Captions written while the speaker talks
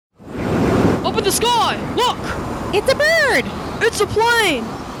in the sky! Look! It's a bird! It's a plane!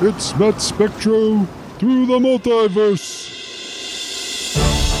 It's Matt Spectro through the multiverse.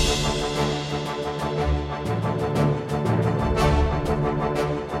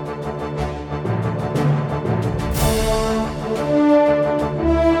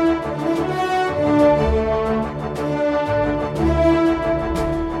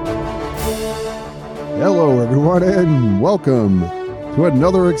 Hello, everyone, and welcome to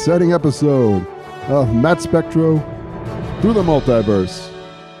another exciting episode of Matt Spectro through the multiverse.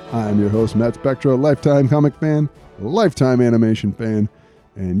 I'm your host, Matt Spectro, lifetime comic fan, lifetime animation fan,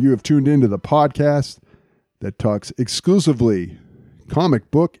 and you have tuned into the podcast that talks exclusively comic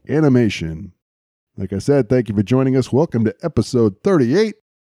book animation. Like I said, thank you for joining us. Welcome to episode 38,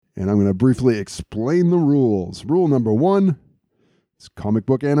 and I'm going to briefly explain the rules. Rule number 1, it's comic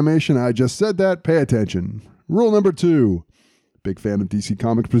book animation. I just said that. Pay attention. Rule number 2, big fan of DC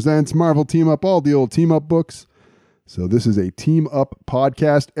Comics Presents, Marvel Team Up, all the old Team Up books. So this is a Team Up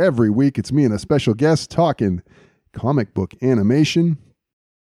podcast. Every week it's me and a special guest talking comic book animation.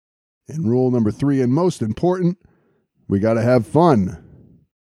 And rule number 3, and most important, we got to have fun.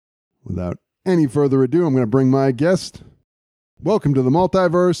 Without any further ado, I'm going to bring my guest. Welcome to the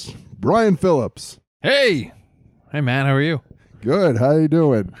multiverse, Brian Phillips. Hey! Hey, man, how are you? Good. How you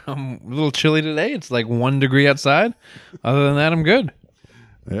doing? I'm a little chilly today. It's like 1 degree outside. Other than that, I'm good.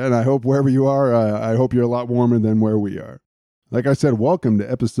 And I hope wherever you are, I hope you're a lot warmer than where we are. Like I said, welcome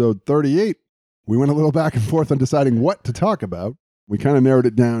to episode 38. We went a little back and forth on deciding what to talk about. We kind of narrowed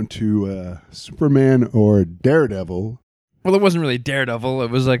it down to Superman or Daredevil. Well, it wasn't really Daredevil. It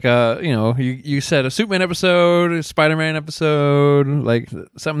was like you said a Superman episode, a Spider-Man episode, like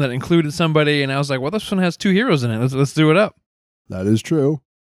something that included somebody, and I was like, well, this one has 2 heroes in it. Let's do it up. That is true.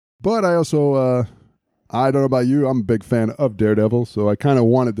 But I also, I don't know about you, I'm a big fan of Daredevil, so I kind of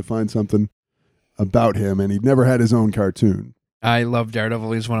wanted to find something about him, and he'd never had his own cartoon. I love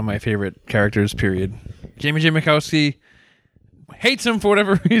Daredevil. He's one of my favorite characters, period. Jamie J. Mikowski hates him for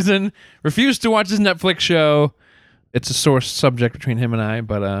whatever reason, refused to watch his Netflix show. It's a sore subject between him and I,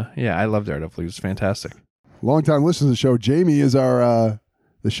 but yeah, I love Daredevil. He's fantastic. Long-time listener to the show, Jamie is our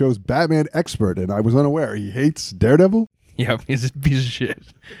the show's Batman expert, and I was unaware. He hates Daredevil? Yeah, he's a piece of shit.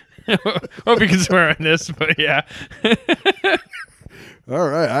 Hope you can swear on this, but yeah. All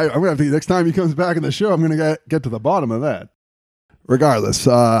right. I'm going to have to, next time he comes back in the show, I'm going to get to the bottom of that. Regardless,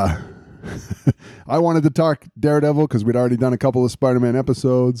 I wanted to talk Daredevil because we'd already done a couple of Spider-Man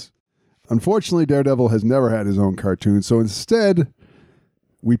episodes. Unfortunately, Daredevil has never had his own cartoon, so instead,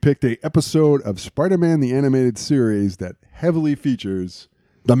 we picked an episode of Spider-Man the Animated Series that heavily features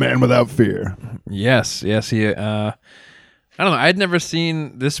the Man Without Fear. Yes, he... I don't know. I'd never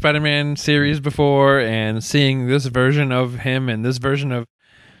seen this Spider-Man series before, and seeing this version of him and this version of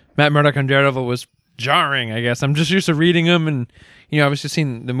Matt Murdock on Daredevil was jarring, I guess. I'm just used to reading them and, obviously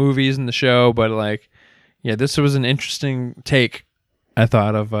seen the movies and the show, but this was an interesting take, I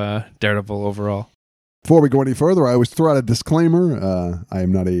thought, of Daredevil overall. Before we go any further, I always throw out a disclaimer. I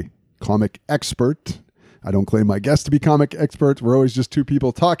am not a comic expert. I don't claim my guests to be comic experts. We're always just 2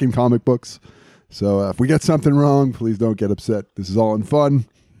 people talking comic books. So if we get something wrong, please don't get upset. This is all in fun.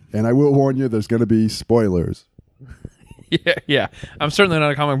 And I will warn you, there's going to be spoilers. Yeah. I'm certainly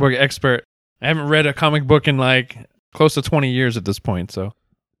not a comic book expert. I haven't read a comic book in close to 20 years at this point. So,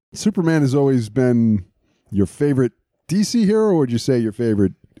 Superman has always been your favorite DC hero, or would you say your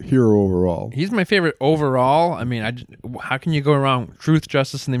favorite hero overall? He's my favorite overall. I mean, how can you go wrong? Truth,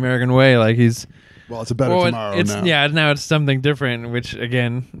 justice, and the American way. Well, it's a better tomorrow now. Yeah, now it's something different, which,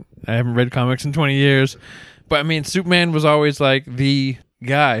 again, I haven't read comics in 20 years. But, I mean, Superman was always, the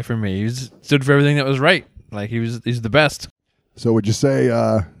guy for me. He stood for everything that was right. He's the best. So would you say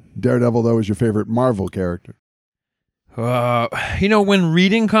Daredevil, though, is your favorite Marvel character? When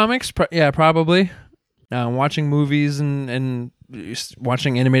reading comics, probably. Watching movies and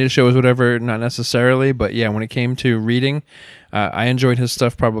watching animated shows, whatever, not necessarily. But, yeah, when it came to reading, I enjoyed his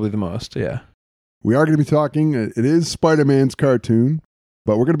stuff probably the most, yeah. We are going to be talking, it is Spider-Man's cartoon,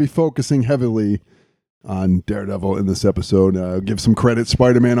 but we're going to be focusing heavily on Daredevil in this episode. Give some credit.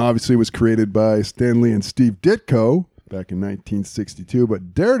 Spider-Man obviously was created by Stan Lee and Steve Ditko back in 1962,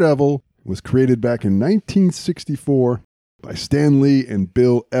 but Daredevil was created back in 1964 by Stan Lee and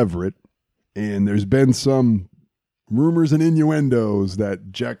Bill Everett. And there's been some rumors and innuendos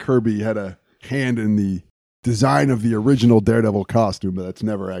that Jack Kirby had a hand in the design of the original Daredevil costume, but that's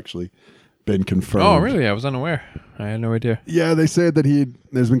never actually been confirmed. Oh, really? I was unaware. I had no idea. Yeah, they said that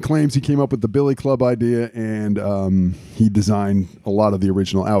there's been claims he came up with the Billy Club idea and he designed a lot of the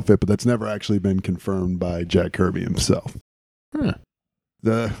original outfit, but that's never actually been confirmed by Jack Kirby himself. Huh.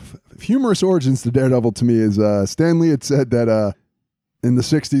 the humorous origins to Daredevil to me is Stan Lee had said that in the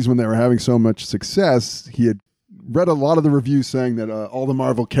 60s when they were having so much success, he had read a lot of the reviews saying that all the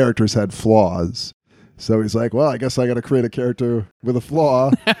Marvel characters had flaws. So he's like, well, I guess I got to create a character with a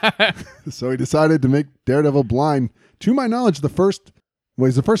flaw. So he decided to make Daredevil blind. To my knowledge, he's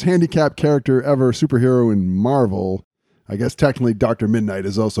the first handicapped character ever, superhero in Marvel. I guess technically Dr. Midnight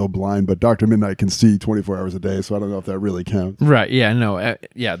is also blind, but Dr. Midnight can see 24 hours a day, so I don't know if that really counts. Right, yeah, no.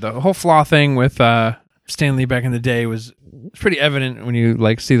 The whole flaw thing with Stan Lee back in the day was pretty evident when you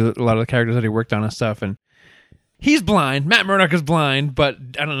see a lot of the characters that he worked on and stuff, and he's blind. Matt Murdock is blind, but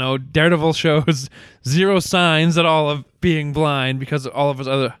I don't know, Daredevil shows zero signs at all of being blind because all of his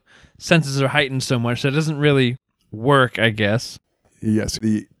other senses are heightened so much that it doesn't really work, I guess. Yes,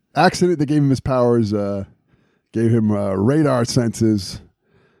 the accident that gave him his powers gave him radar senses,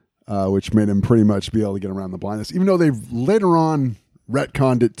 which made him pretty much be able to get around the blindness. Even though they've later on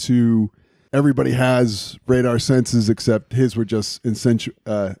retconned it to everybody has radar senses except his were just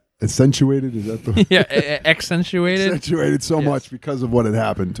accentuated. Is that the yeah, accentuated? Accentuated so much because of what had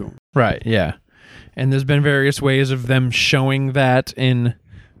happened to him. Right, yeah. And there's been various ways of them showing that in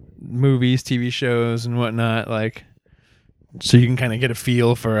movies, TV shows, and whatnot, so you can kind of get a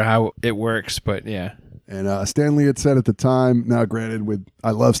feel for how it works, but yeah. And Stan Lee had said at the time, now granted,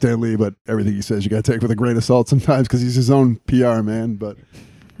 I love Stan Lee, but everything he says you got to take with a grain of salt sometimes because he's his own PR man. But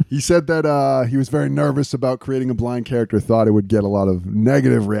he said that he was very nervous about creating a blind character, thought it would get a lot of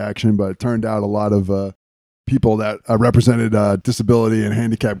negative reaction, but it turned out a lot of people that represented disability and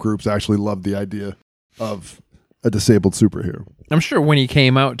handicap groups actually loved the idea of a disabled superhero. I'm sure when he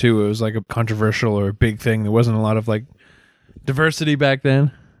came out, too, it was a controversial or a big thing. There wasn't a lot of diversity back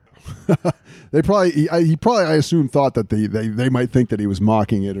then. He probably, I assume, thought that they might think that he was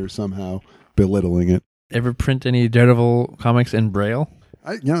mocking it or somehow belittling it. Ever print any Daredevil comics in Braille?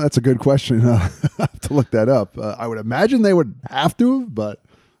 That's a good question. I have to look that up. I would imagine they would have to, but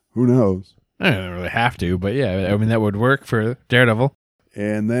who knows? I don't really have to, but yeah, I mean, that would work for Daredevil.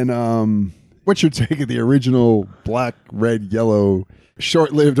 And then, what's your take of the original black, red, yellow,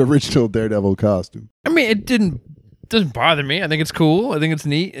 short-lived original Daredevil costume? I mean, it doesn't bother me. I think it's cool. I think it's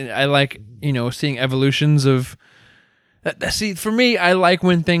neat. I like, seeing evolutions of... See, for me, I like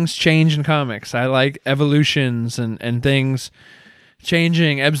when things change in comics. I like evolutions and things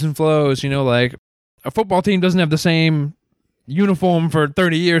changing, ebbs and flows. A football team doesn't have the same uniform for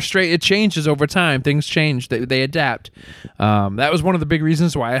 30 years straight. It changes over time. Things change. They adapt. That was one of the big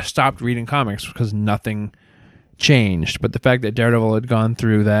reasons why I stopped reading comics, because nothing changed. But the fact that Daredevil had gone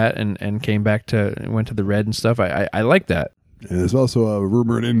through that and went to the red and stuff, I like that. And there's also a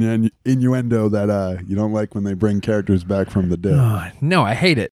rumor and innuendo that you don't like when they bring characters back from the dead. No, I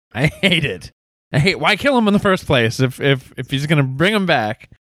hate it. Why kill him in the first place if he's going to bring him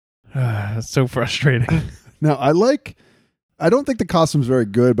back? That's so frustrating. Now, I don't think the costume's very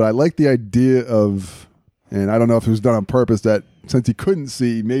good, but I like the idea of, and I don't know if it was done on purpose, that since he couldn't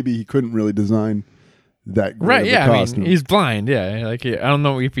see, maybe he couldn't really design that great right, of a yeah, costume. I mean, he's blind, yeah. I don't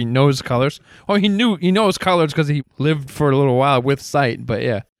know if he knows colors. Oh, he knows colors because he lived for a little while with sight, but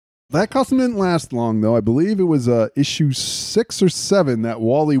yeah. That costume didn't last long, though. I believe it was issue 6 or 7 that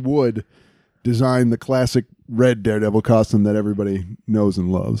Wally Wood designed the classic red Daredevil costume that everybody knows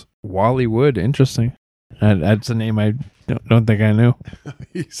and loves. Wally Wood, interesting. That's a name I don't think I knew.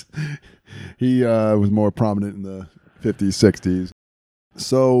 He was more prominent in the 50s, 60s.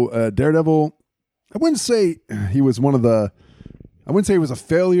 So Daredevil, I wouldn't say he was a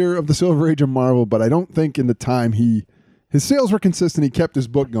failure of the Silver Age of Marvel, but I don't think in the time his sales were consistent. He kept his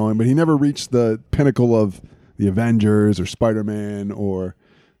book going, but he never reached the pinnacle of the Avengers or Spider-Man or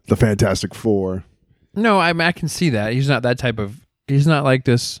the Fantastic Four. No, I can see that. He's not that type of... He's not like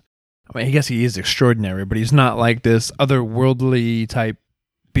this... I mean, I guess he is extraordinary, but he's not like this otherworldly type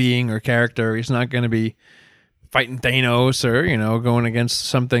being or character. He's not going to be fighting Thanos or, going against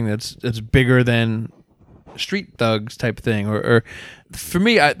something that's bigger than street thugs type thing. Or for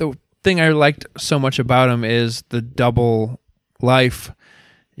me, the thing I liked so much about him is the double life.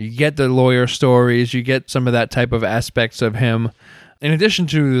 You get the lawyer stories, you get some of that type of aspects of him, in addition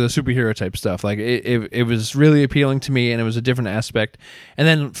to the superhero type stuff. It was really appealing to me, and it was a different aspect. And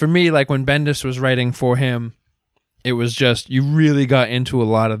then for me, when Bendis was writing for him, it was just, you really got into a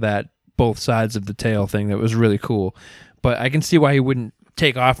lot of that both sides of the tail thing that was really cool. But I can see why he wouldn't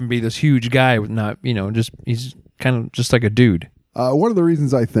take off and be this huge guy, not, he's kind of just like a dude. One of the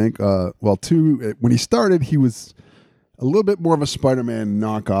reasons I think, when he started, he was a little bit more of a Spider-Man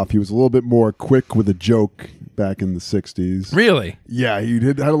knockoff. He was a little bit more quick with a joke back in the 60s. Really? Yeah, he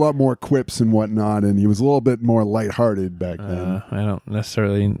had a lot more quips and whatnot, and he was a little bit more lighthearted back then. I don't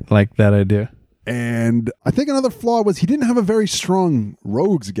necessarily like that idea. And I think another flaw was he didn't have a very strong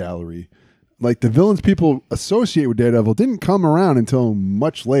rogues gallery. Like, the villains people associate with Daredevil didn't come around until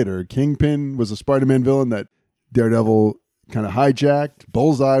much later. Kingpin was a Spider-Man villain that Daredevil kind of hijacked.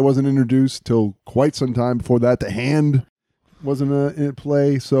 Bullseye wasn't introduced till quite some time before that. The Hand wasn't in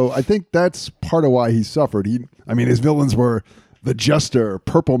play. So I think that's part of why he suffered. His villains were the Jester,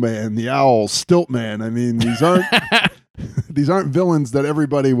 Purple Man, the Owl, Stilt Man. I mean, these aren't these aren't villains that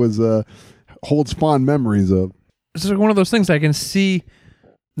everybody holds fond memories of. It's like one of those things I can see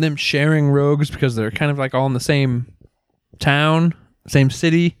them sharing rogues because they're kind of like all in the same town, same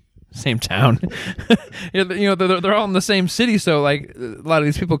city, same town. They're all in the same city, so like a lot of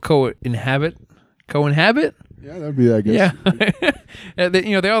these people co-inhabit. Yeah, that'd be, I guess. Yeah,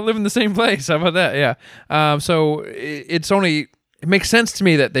 they all live in the same place. How about that? Yeah. So it makes sense to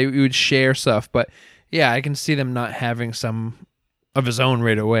me that they would share stuff, but yeah, I can see them not having some of his own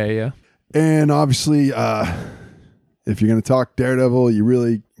right away. Yeah. And obviously, if you're going to talk Daredevil, you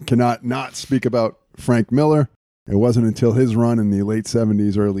really cannot not speak about Frank Miller. It wasn't until his run in the late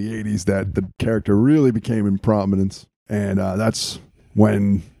 70s, early 80s that the character really became in prominence. And that's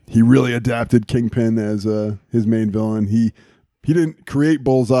when he really adapted Kingpin as his main villain. He didn't create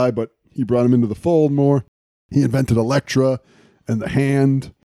Bullseye, but he brought him into the fold more. He invented Elektra and the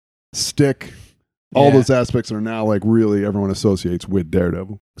Hand, Stick. All those aspects are now like really everyone associates with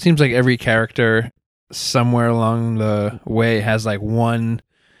Daredevil. Seems like every character somewhere along the way has like one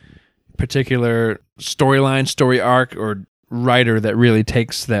particular storyline, story arc, or writer that really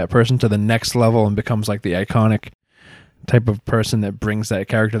takes that person to the next level and becomes like the iconic type of person that brings that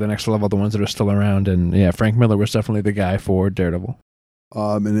character to the next level, the ones that are still around. And yeah, Frank Miller was definitely the guy for Daredevil.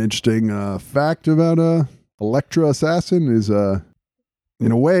 An interesting fact about Elektra Assassin is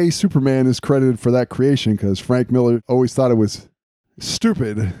in a way, Superman is credited for that creation because Frank Miller always thought it was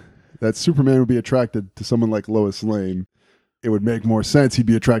stupid that Superman would be attracted to someone like Lois Lane. It would make more sense he'd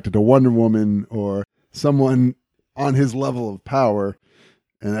be attracted to Wonder Woman or someone on his level of power.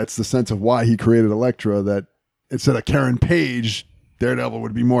 And that's the sense of why he created Elektra, that instead of Karen Page, Daredevil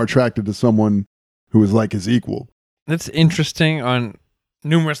would be more attracted to someone who was like his equal. That's interesting on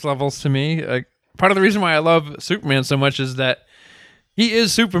numerous levels to me. Like, part of the reason why I love Superman so much is that he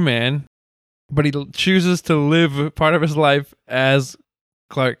is Superman, but he chooses to live part of his life as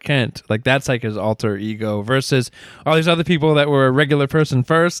Clark Kent. Like, that's like his alter ego versus all these other people that were a regular person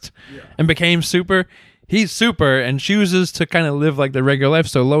first and became super. He's super and chooses to kind of live like the regular life.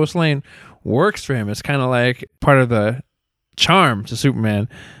 So Lois Lane works for him. It's kind of like part of the charm to Superman.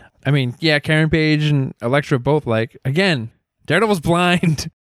 I mean, yeah, Karen Page and Elektra both like, again, Daredevil's blind.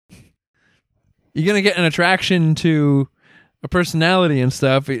 You're going to get an attraction to a personality and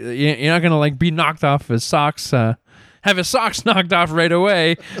stuff. You're not going to like be knocked off his socks, have his socks knocked off right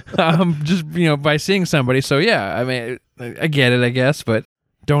away, just, by seeing somebody. So yeah, I mean, I get it, I guess, but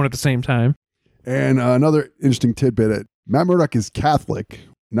don't at the same time. And another interesting tidbit, Matt Murdock is Catholic.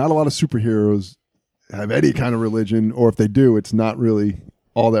 Not a lot of superheroes have any kind of religion, or if they do, it's not really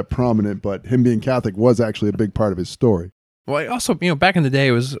all that prominent, but him being Catholic was actually a big part of his story. Well, also, back in the day,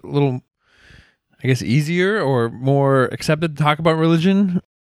 it was a little, I guess, easier or more accepted to talk about religion.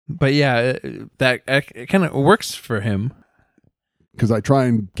 But yeah, it kind of works for him. Because I try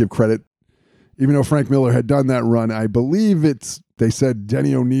and give credit, even though Frank Miller had done that run, I believe they said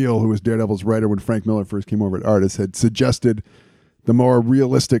Denny O'Neil, who was Daredevil's writer when Frank Miller first came over at Artist, had suggested the more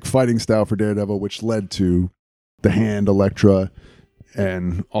realistic fighting style for Daredevil, which led to the Hand, Elektra,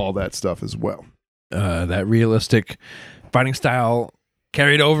 and all that stuff as well. That realistic fighting style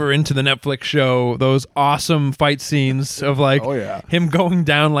carried over into the Netflix show. Those awesome fight scenes of like him going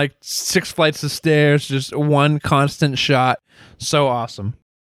down like 6 flights of stairs, just one constant shot. So awesome.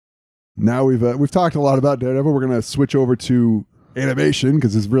 Now we've talked a lot about Daredevil. We're going to switch over to animation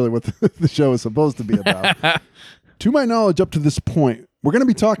because it's really what the show is supposed to be about. To my knowledge, up to this point, we're going to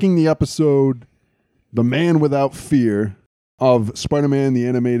be talking the episode The Man Without Fear of Spider-Man the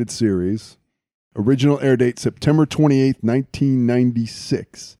Animated Series. Original air date September 28th,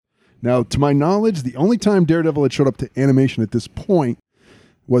 1996. Now, to my knowledge, the only time Daredevil had showed up to animation at this point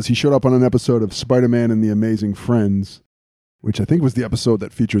was he showed up on an episode of Spider-Man and the Amazing Friends, which I think was the episode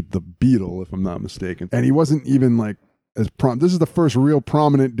that featured the Beetle, if I'm not mistaken. And he wasn't even like as this is the first real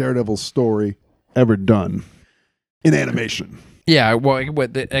prominent Daredevil story ever done in animation. Yeah, well,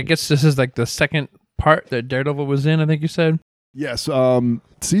 I guess this is like the second part that Daredevil was in, I think you said. Yes,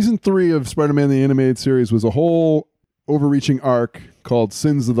 season 3 of Spider-Man the Animated Series was overreaching arc called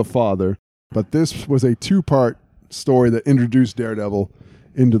Sins of the Father, but this was a 2-part story that introduced Daredevil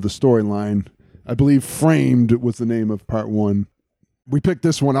into the storyline. I believe Framed was the name of part 1. We picked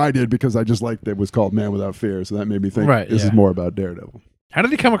this one, I did, because I just liked it. It was called Man Without Fear, so that made me think this is more about Daredevil. How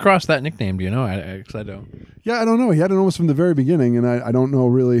did he come across that nickname? Do you know? I don't. Yeah, I don't know. He had it almost from the very beginning, and I don't know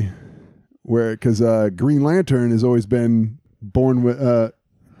really where, because Green Lantern has always been born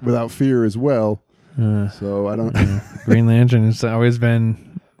without fear as well. So I don't. Green Lantern has always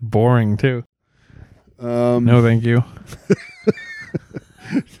been boring too. No, thank you.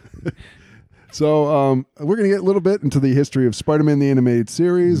 So we're going to get a little bit into the history of Spider-Man the Animated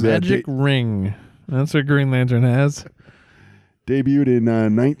Series. Magic Ring. That's what Green Lantern has. Debuted in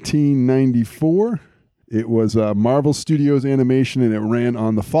 1994. It was Marvel Studios animation, and it ran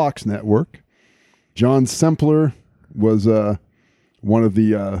on the Fox network. John Sempler was one of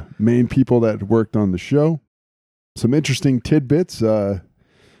the main people that worked on the show. Some interesting tidbits.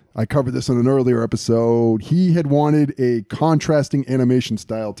 I covered this on an earlier episode. He had wanted a contrasting animation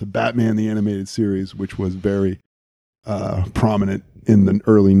style to Batman the Animated Series, which was very prominent in the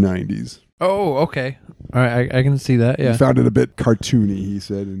early 90s. Oh, okay. All right, I can see that, yeah. He found it a bit cartoony, he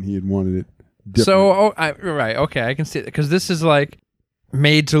said, and he had wanted it different. So, right, okay, I can see it. Because this is like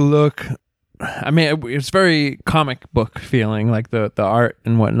made to look... I mean, it's very comic book feeling, like the art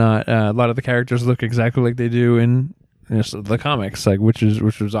and whatnot. A lot of the characters look exactly like they do in the comics, like which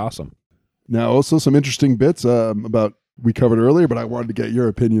was awesome. Now, also some interesting bits about we covered earlier, but I wanted to get your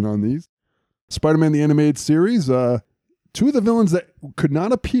opinion on these. Spider-Man the Animated Series. Two of the villains that could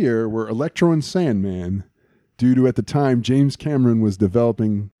not appear were Electro and Sandman, due to at the time James Cameron was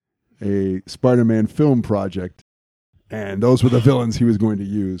developing a Spider-Man film project, and those were the villains he was going to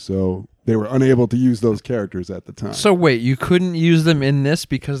use. So they were unable to use those characters at the time. So wait, you couldn't use them in this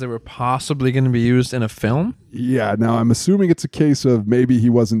because they were possibly going to be used in a film? Yeah, now I'm assuming it's a case of maybe he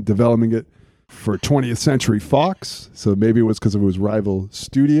wasn't developing it for 20th Century Fox, so maybe it was because of his rival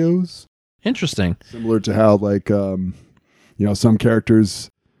studios. Interesting. Similar to how, like, some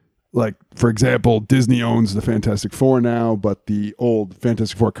characters, like, for example, Disney owns the Fantastic Four now, but the old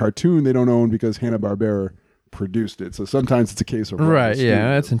Fantastic Four cartoon they don't own because Hanna-Barbera produced it. So sometimes it's a case of right.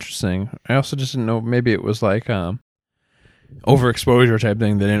 Yeah, that's interesting. I also just didn't know, maybe it was like overexposure type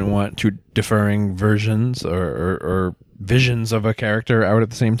thing. They didn't want two differing versions or visions of a character out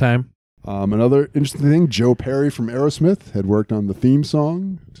at the same time. Another interesting thing, Joe Perry from Aerosmith had worked on the theme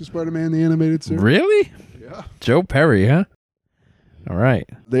song to Spider-Man the Animated Series. Really? Yeah. Joe Perry, huh? All right.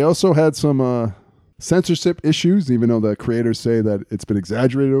 They also had some censorship issues, even though the creators say that it's been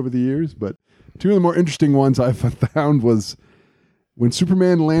exaggerated over the years. But two of the more interesting ones I found was when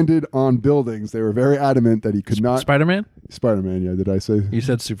Superman landed on buildings, they were very adamant that he could not... Spider-Man? Spider-Man, yeah. Did I say? You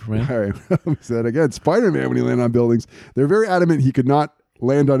said Superman. All right. I said again, Spider-Man, when he landed on buildings, they're very adamant he could not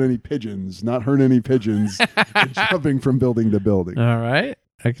land on any pigeons, not hurt any pigeons, jumping from building to building. All right.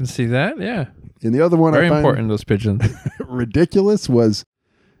 I can see that, yeah. And the other one very I find important, those pigeons. ridiculous was,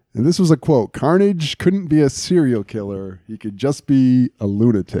 and this was a quote, Carnage couldn't be a serial killer. He could just be a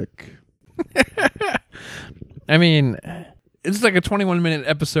lunatic. I mean, it's like a 21-minute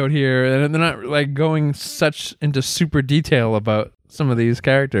episode here, and they're not like going into super detail about some of these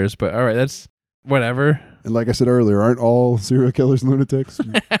characters, but all right, that's whatever. And like I said earlier, aren't all serial killers lunatics?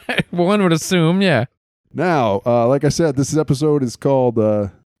 One would assume, yeah. Now, like I said, this episode is called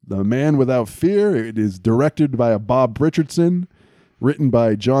The Man Without Fear. It is directed by Bob Richardson, written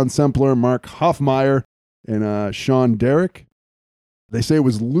by John Sempler, Mark Hoffmeyer, and Sean Derrick. They say it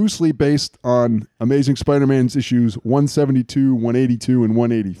was loosely based on Amazing Spider-Man's issues 172, 182, and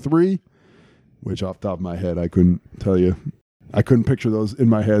 183, which off the top of my head, I couldn't tell you. I couldn't picture those in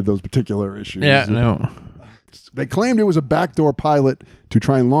my head, those particular issues. Yeah, no. They claimed it was a backdoor pilot to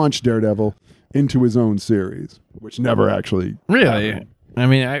try and launch Daredevil into his own series, which never actually really happened. I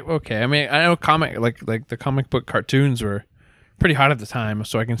mean, I know like the comic book cartoons were pretty hot at the time,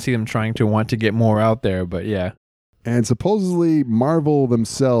 so I can see them trying to want to get more out there, but yeah. And supposedly Marvel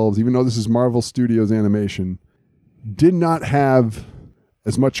themselves, even though this is Marvel Studios animation, did not have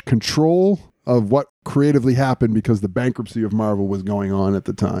as much control of what creatively happened because the bankruptcy of Marvel was going on at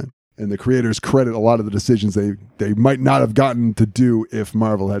the time. And the creators credit a lot of the decisions they might not have gotten to do if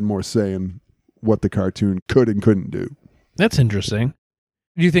Marvel had more say in what the cartoon could and couldn't do. That's interesting.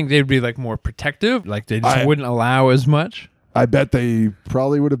 Do you think they'd be like more protective? Like they just wouldn't allow as much? I bet they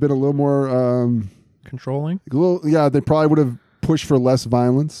probably would have been a little more... controlling? Yeah, they probably would have pushed for less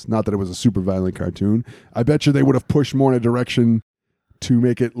violence. Not that it was a super violent cartoon. I bet you they would have pushed more in a direction to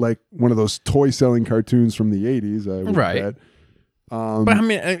make it like one of those toy selling cartoons from the 80s. I would right. bet. But I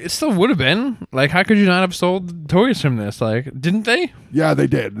mean, it still would have been. Like, how could you not have sold toys from this? Like, didn't they? Yeah, they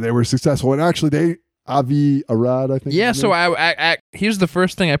did. They were successful. And actually, Avi Arad, I think. Yeah, so here's the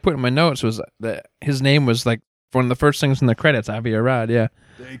first thing I put in my notes was that his name was like one of the first things in the credits, Avi Arad, yeah.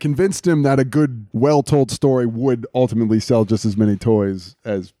 They convinced him that a good, well-told story would ultimately sell just as many toys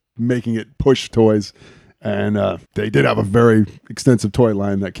as making it push toys. And they did have a very extensive toy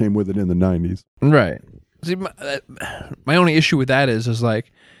line that came with it in the 90s. Right. See, my only issue with that is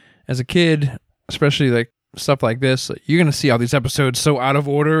like, as a kid, especially like stuff like this, you're going to see all these episodes so out of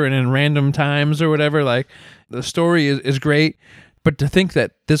order and in random times or whatever. Like, the story is great, but to think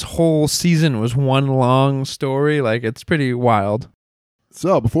that this whole season was one long story, like, it's pretty wild.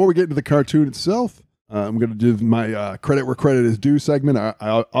 So before we get into the cartoon itself, I'm going to give my credit where credit is due segment. I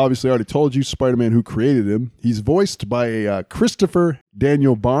obviously already told you Spider-Man who created him. He's voiced by Christopher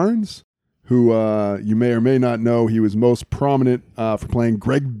Daniel Barnes, who you may or may not know. He was most prominent for playing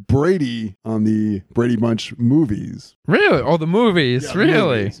Greg Brady on the Brady Bunch movies. Really? Oh, the movies? Yeah,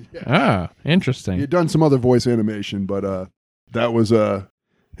 really? movies, yeah. Ah, interesting. He had done some other voice animation, but that was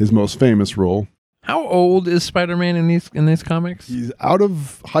his most famous role. How old is Spider-Man in these comics? He's out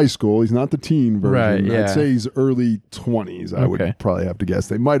of high school. He's not the teen version. Right, yeah. I'd say he's early 20s. I Okay. would probably have to guess.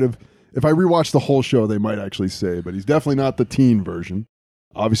 They might have, if I rewatched the whole show, they might actually say, but he's definitely not the teen version.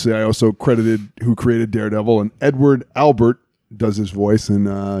 Obviously, I also credited who created Daredevil, and Edward Albert does his voice,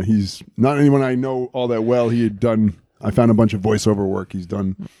 and he's not anyone I know all that well. I found a bunch of voiceover work he's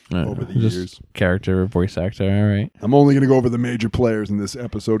done over the Just years. Character, voice actor, all right. I'm only going to go over the major players in this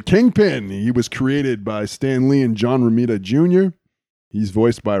episode. Kingpin, he was created by Stan Lee and John Romita Jr. He's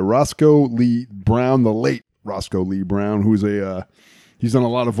voiced by Roscoe Lee Brown, the late Roscoe Lee Brown, who's he's done a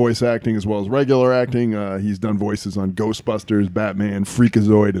lot of voice acting as well as regular acting. He's done voices on Ghostbusters, Batman,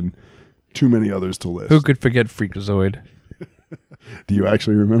 Freakazoid, and too many others to list. Who could forget Freakazoid? Do you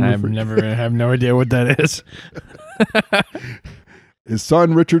actually remember? I have no idea what that is. His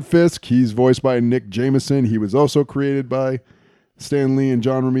son, Richard Fisk, he's voiced by Nick Jameson. He was also created by Stan Lee and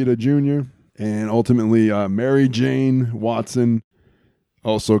John Romita Jr. And ultimately, Mary Jane Watson,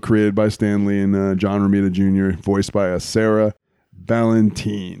 also created by Stan Lee and John Romita Jr., voiced by Sarah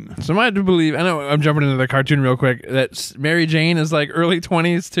Valentine. So am I to believe, I know I'm jumping into the cartoon real quick, that Mary Jane is like early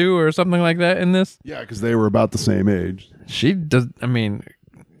 20s too or something like that in this? Yeah, because they were about the same age. She does, I mean,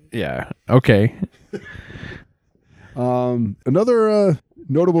 yeah, okay. Another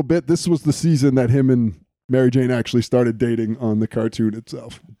notable bit, this was the season that him and Mary Jane actually started dating on the cartoon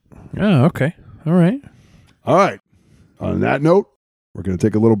itself. Oh, okay. All right. All right. On that note, we're going to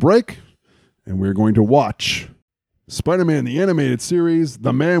take a little break, and we're going to watch Spider-Man, the animated series,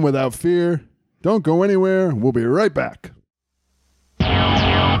 The Man Without Fear. Don't go anywhere. We'll be right back.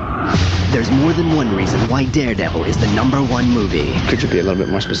 There's more than one reason why Daredevil is the #1 movie. Could you be a little bit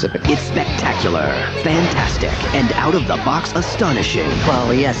more specific? It's spectacular, fantastic, and out-of-the-box astonishing.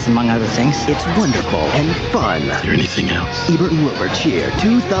 Well, yes, among other things. It's wonderful and fun. Is there anything else? Ebert and Wilbur cheer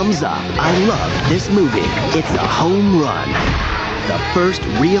 2 thumbs up. I love this movie. It's a home run. The first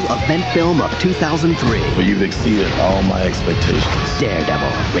real event film of 2003. Well, you've exceeded all my expectations.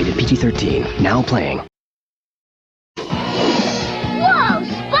 Daredevil, rated PG-13, now playing. Whoa,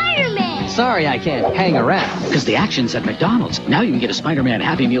 Spider-Man! Sorry I can't hang around. Because the action's at McDonald's. Now you can get a Spider-Man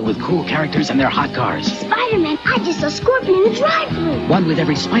Happy Meal with cool characters and their hot cars. Spider-Man, I just saw Scorpion in the drive-thru. One with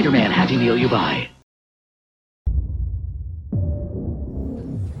every Spider-Man Happy Meal you buy.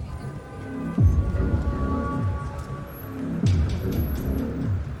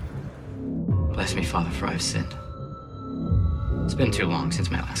 Bless me, Father, for I've sinned. It's been too long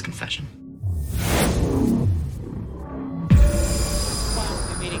since my last confession.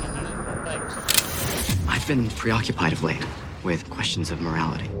 I've been preoccupied of late with questions of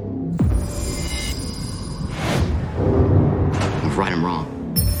morality. Of right and wrong.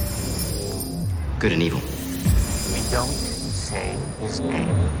 Good and evil. We don't say his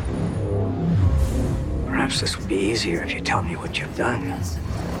name. Perhaps this would be easier if you tell me what you've done.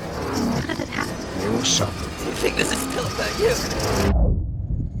 How did it happen? You suffer. You think this is still about you?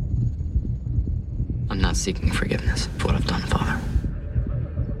 I'm not seeking forgiveness for what I've done, Father.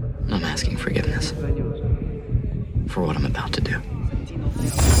 I'm asking forgiveness for what I'm about to do.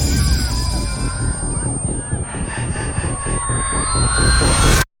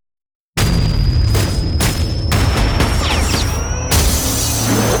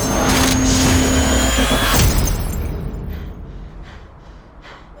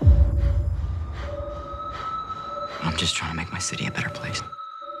 I'm just trying to make my city a better place.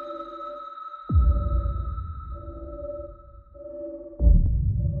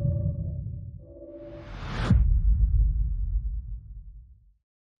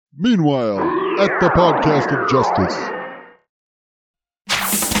 Meanwhile, at the Podcast of Justice.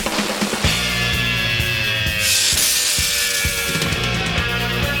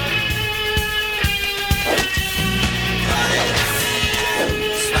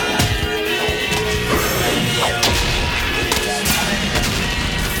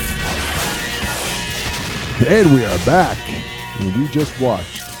 And we are back. And we just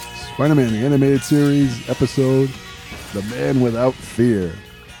watched Spider-Man the Animated Series episode, The Man Without Fear.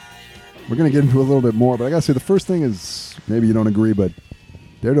 We're going to get into a little bit more, but I got to say the first thing is, maybe you don't agree, but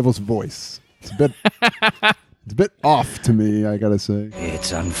Daredevil's voice. It's a bit off to me, I got to say.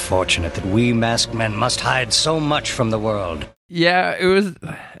 It's unfortunate that we masked men must hide so much from the world. Yeah, it was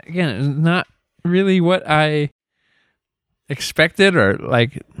not really what I expected or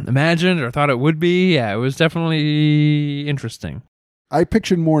like imagined or thought it would be. Yeah, it was definitely interesting. I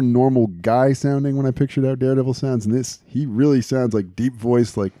pictured more normal guy sounding when I pictured how Daredevil sounds, and he really sounds like deep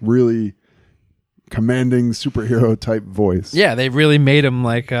voice, like really commanding superhero type voice. Yeah, they really made him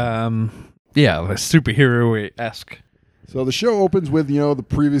like superhero-esque. So the show opens with, the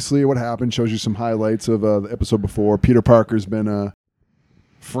previously what happened, shows you some highlights of the episode before. Peter Parker's been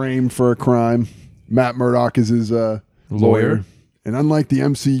framed for a crime. Matt Murdock is his lawyer. And unlike the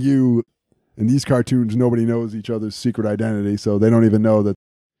MCU, in these cartoons, nobody knows each other's secret identity, so they don't even know that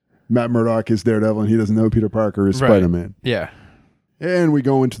Matt Murdock is Daredevil and he doesn't know Peter Parker is Spider-Man. Yeah. And we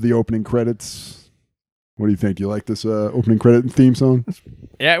go into the opening credits. What do you think? Do you like this opening credit theme song?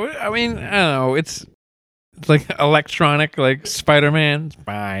 Yeah, I mean, I don't know. It's like electronic, like Spider-Man.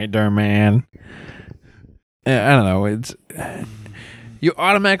 Spider-Man. Yeah, I don't know. It's you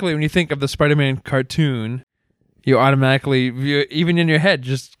automatically, when you think of the Spider-Man cartoon, you automatically, even in your head,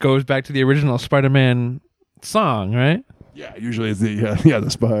 just goes back to the original Spider-Man song, right? Yeah, usually it's the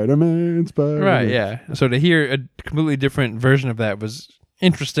Spider-Man. Right, yeah. So to hear a completely different version of that was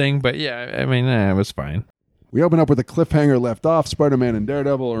interesting, but yeah, I mean, it was fine. We open up with a cliffhanger left off. Spider-Man and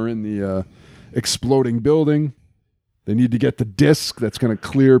Daredevil are in the exploding building. They need to get the disc that's going to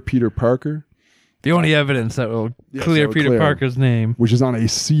clear Peter Parker. The only evidence that will clear Peter Parker's name. Which is on a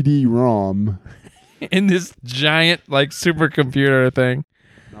CD-ROM. In this giant, like, supercomputer thing.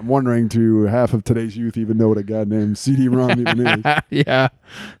 I'm wondering, do half of today's youth even know what a goddamn CD-ROM even is? Yeah.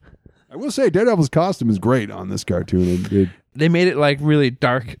 I will say, Daredevil's costume is great on this cartoon. They made it, like, really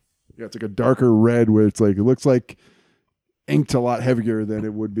dark. Yeah, it's like a darker red where it's like, it looks like inked a lot heavier than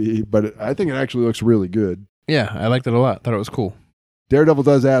it would be, but I think it actually looks really good. Yeah, I liked it a lot. Thought it was cool. Daredevil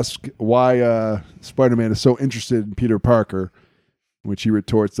does ask why Spider-Man is so interested in Peter Parker, which he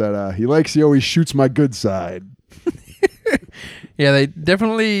retorts that he likes he always shoots my good side. Yeah, they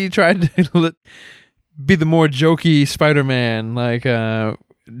definitely tried to be the more jokey Spider-Man, like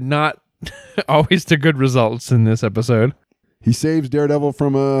not always to good results in this episode. He saves Daredevil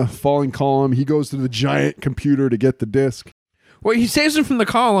from a falling column. He goes to the giant computer to get the disc. Well, he saves him from the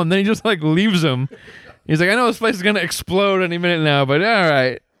column, then he just like leaves him. He's like, I know this place is going to explode any minute now, but all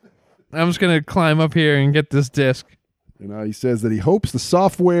right. I'm just going to climb up here and get this disc. And he says that he hopes the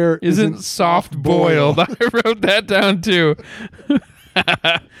software isn't soft-boiled. I wrote that down too.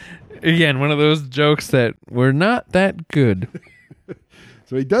 Again, one of those jokes that were not that good.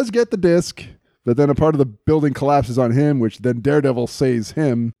 So he does get the disc, but then a part of the building collapses on him, which then Daredevil saves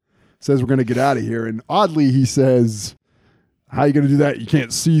him, says we're going to get out of here. And oddly, he says, how are you going to do that? You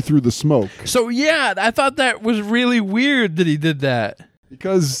can't see through the smoke. So yeah, I thought that was really weird that he did that.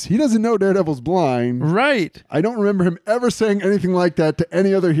 Because he doesn't know Daredevil's blind. Right. I don't remember him ever saying anything like that to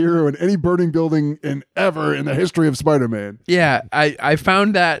any other hero in any burning building ever in the history of Spider-Man. Yeah, I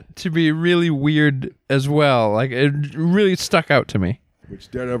found that to be really weird as well. Like, it really stuck out to me.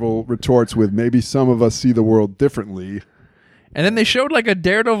 Which Daredevil retorts with, maybe some of us see the world differently. And then they showed like a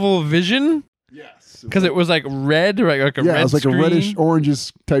Daredevil vision. Yes. Because it was like red, right? Like a red it was like screen. A reddish,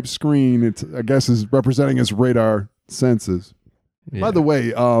 orangish type screen. It's, I guess, is representing his radar senses. Yeah. By the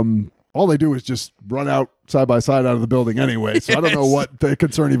way, all they do is just run out side by side out of the building anyway. So I don't know what the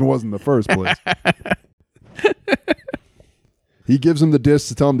concern even was in the first place. He gives him the disc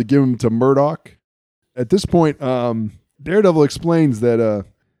to tell him to give him to Murdock. At this point, Daredevil explains that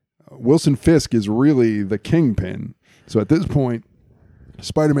Wilson Fisk is really the Kingpin. So at this point,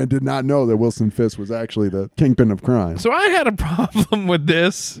 Spider-Man did not know that Wilson Fisk was actually the Kingpin of crime. So I had a problem with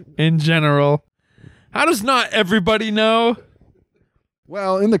this in general. How does not everybody know?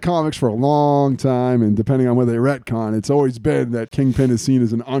 Well, in the comics for a long time, and depending on whether they retcon, it's always been that Kingpin is seen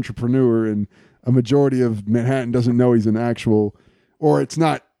as an entrepreneur, and a majority of Manhattan doesn't know he's an actual, or it's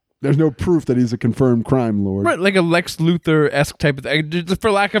not, there's no proof that he's a confirmed crime lord. Right, like a Lex Luthor-esque type of thing.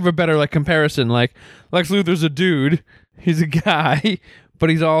 For lack of a better like comparison, like Lex Luthor's a dude, he's a guy, but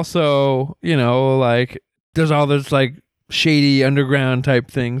he's also, you know, like there's all this like shady underground type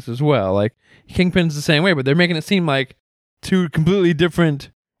things as well. Like Kingpin's the same way, but they're making it seem like two completely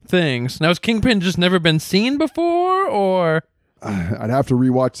different things. Now, has Kingpin just never been seen before, or? I'd have to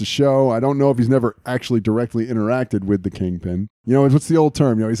rewatch the show. I don't know if he's never actually directly interacted with the Kingpin. You know, what's the old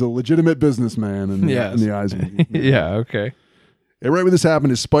term? You know, he's a legitimate businessman in the eyes of Yeah, okay. And right when this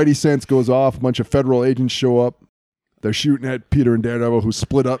happened, his Spidey sense goes off. A bunch of federal agents show up. They're shooting at Peter and Daredevil, who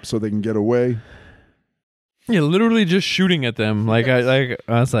split up so they can get away. Yeah, literally just shooting at them. Like I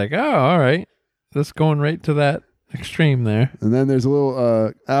was like, oh, all right, that's going right to that extreme there. And then there's a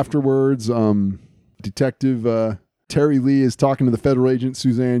little afterwards. Detective Terry Lee is talking to the federal agent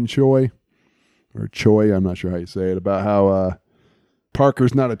Suzanne Choi, or Choi, I'm not sure how you say it, about how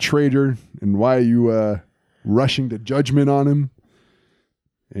Parker's not a traitor and why are you rushing to judgment on him.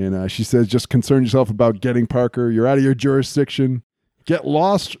 And she says, just concern yourself about getting Parker. You're out of your jurisdiction. Get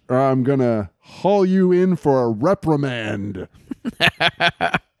lost or I'm going to haul you in for a reprimand.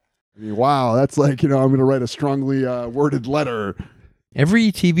 I mean, wow, that's like, you know, I'm going to write a strongly worded letter.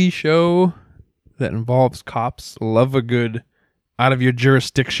 Every TV show that involves cops love a good out of your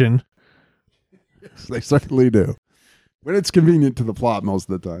jurisdiction. Yes, they certainly do. When it's convenient to the plot most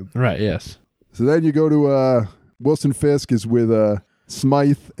of the time. Right, yes. So then you go to Wilson Fisk is with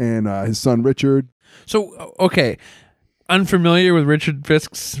Smythe and his son Richard. So, okay. Unfamiliar with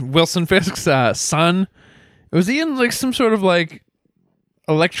Wilson Fisk's son. Was he in like some sort of like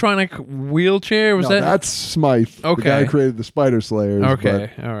electronic wheelchair? That's Smythe. Okay. The guy who created the Spider Slayers. Okay,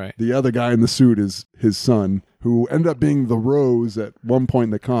 all right. The other guy in the suit is his son, who ended up being the Rose at one point in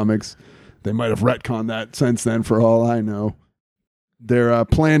the comics. They might have retconned that since then, for all I know. Their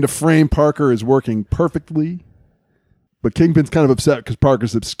plan to frame Parker is working perfectly, but Kingpin's kind of upset because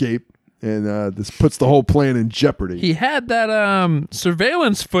Parker's escaped, and this puts the whole plan in jeopardy. He had that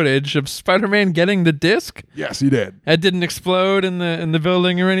surveillance footage of Spider-Man getting the disc. Yes, he did. It didn't explode in the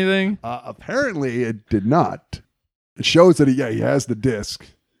building or anything. Apparently, it did not. It shows that he has the disc,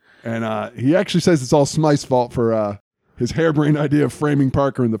 and he actually says it's all Smythe's fault for his harebrained idea of framing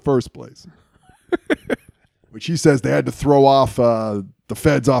Parker in the first place. Which he says they had to throw off the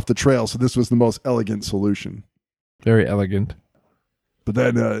feds off the trail, so this was the most elegant solution. Very elegant. But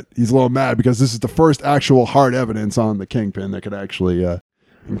then he's a little mad because this is the first actual hard evidence on the Kingpin that could actually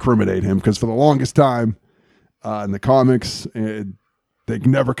incriminate him. Because for the longest time in the comics, they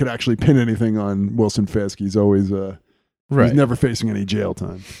never could actually pin anything on Wilson Fisk. He's always he's never facing any jail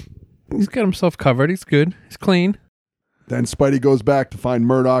time. He's got himself covered. He's good. He's clean. Then Spidey goes back to find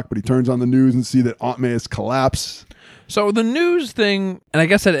Murdoch, but he turns on the news and see that Aunt May has collapsed. So the news thing, and I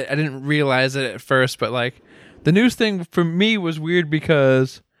guess I didn't realize it at first, but like the news thing for me was weird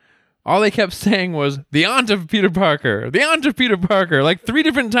because all they kept saying was the aunt of Peter Parker, like 3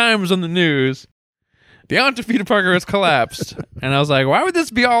 different times on the news. The aunt of Peter Parker has collapsed. And I was like, why would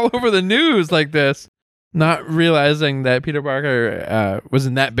this be all over the news like this? Not realizing that Peter Parker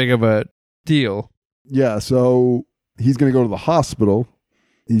wasn't that big of a deal. Yeah, so he's going to go to the hospital.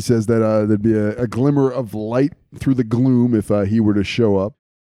 He says that there'd be a glimmer of light through the gloom if he were to show up.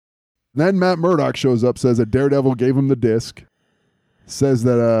 Then Matt Murdock shows up, says that Daredevil gave him the disc, says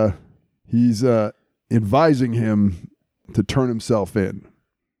that he's advising him to turn himself in.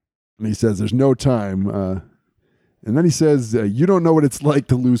 And he says there's no time. And then he says, you don't know what it's like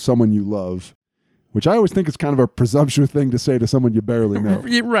to lose someone you love, which I always think is kind of a presumptuous thing to say to someone you barely know.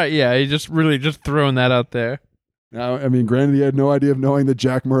 Right, yeah. He just throwing that out there. Now, I mean, granted, he had no idea of knowing that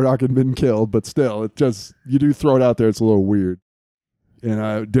Jack Murdock had been killed, but still, you do throw it out there, it's a little weird.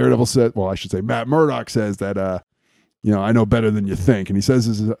 And Daredevil said, well, I should say, Matt Murdock says that, I know better than you think. And he says,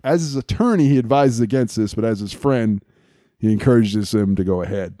 as his attorney, he advises against this, but as his friend, he encourages him to go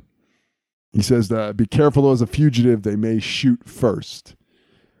ahead. He says, be careful though, as a fugitive, they may shoot first,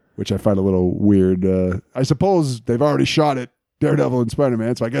 which I find a little weird. I suppose they've already shot at Daredevil and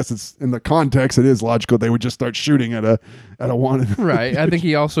Spider-Man, so I guess it's in the context it is logical they would just start shooting at a wanted. Right. I think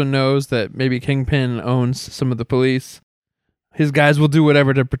he also knows that maybe Kingpin owns some of the police. His guys will do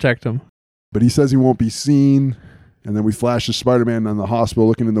whatever to protect him. But he says he won't be seen, and then we flash to Spider-Man in the hospital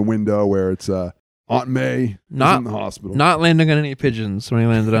looking in the window where it's Aunt May in the hospital. Not landing on any pigeons when he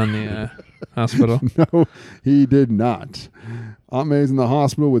landed on the hospital. No, he did not. Aunt May's in the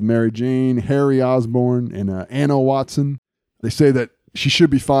hospital with Mary Jane, Harry Osborn, and Anna Watson. They say that she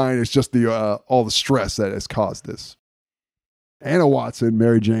should be fine. It's just all the stress that has caused this. Anna Watson,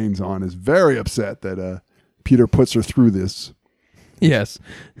 Mary Jane's aunt, is very upset that Peter puts her through this. Yes.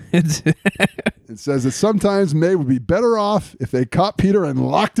 It says that sometimes May would be better off if they caught Peter and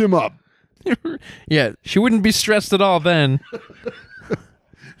locked him up. Yeah, she wouldn't be stressed at all then.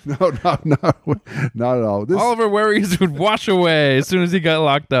 No, not at all. All of her worries would wash away as soon as he got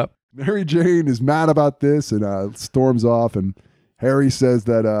locked up. Mary Jane is mad about this and storms off, and Harry says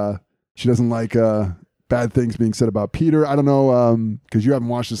that she doesn't like bad things being said about Peter. I don't know, because you haven't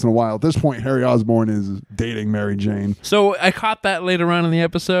watched this in a while. At this point, Harry Osborn is dating Mary Jane. So I caught that later on in the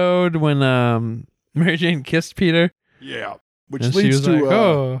episode when Mary Jane kissed Peter. Yeah. Which And she leads was to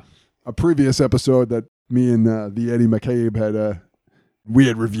like, a previous episode that me and the Eddie McCabe had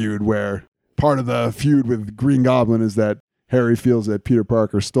reviewed, where part of the feud with Green Goblin is that Harry feels that Peter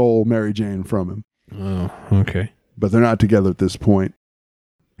Parker stole Mary Jane from him. Oh, okay. But they're not together at this point.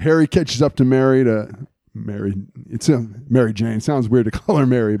 Harry catches up to Mary. It's Mary Jane. Sounds weird to call her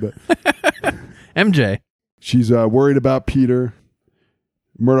Mary, but MJ. She's worried about Peter.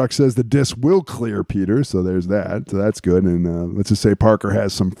 Murdoch says the disc will clear Peter, so there's that. So that's good. And let's just say Parker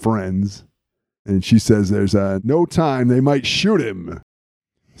has some friends. And she says there's no time. They might shoot him.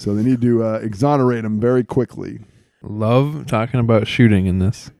 So they need to exonerate him very quickly. Love talking about shooting in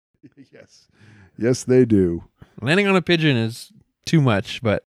this. Yes, they do. Landing on a pigeon is too much,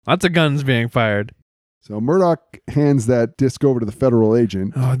 but lots of guns being fired. So Murdoch hands that disc over to the federal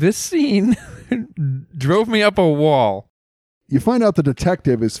agent. Oh, this scene drove me up a wall. You find out the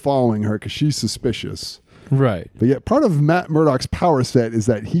detective is following her because she's suspicious. Right. But yet part of Matt Murdoch's power set is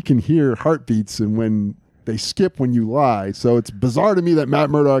that he can hear heartbeats and when they skip when you lie. So it's bizarre to me that Matt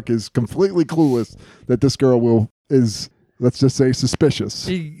Murdoch is completely clueless that this girl is, let's just say, suspicious.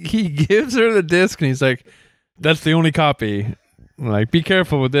 He gives her the disc and he's like, that's the only copy. Like, be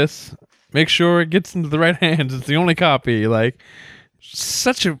careful with this. Make sure it gets into the right hands. It's the only copy. Like,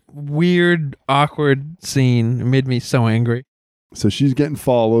 such a weird, awkward scene. It made me so angry. So she's getting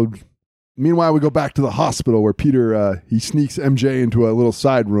followed. Meanwhile, we go back to the hospital where Peter, he sneaks MJ into a little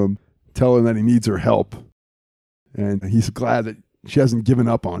side room, telling her that he needs her help. And he's glad that she hasn't given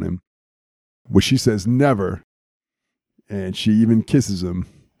up on him, which she says never. And she even kisses him,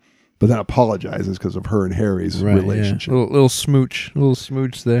 but then apologizes because of her and Harry's relationship. Yeah. Little smooch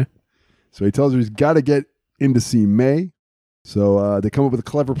there. So he tells her he's got to get in to see May. So they come up with a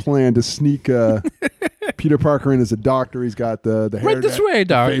clever plan to sneak Peter Parker in as a doctor. He's got the hair, right this way,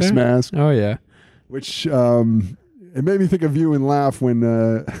 doctor. Face mask. Oh yeah. Which it made me think of you and laugh when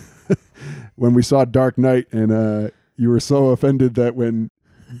when we saw Dark Knight and you were so offended that when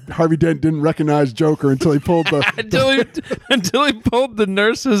Harvey Dent didn't recognize Joker until he pulled until he pulled the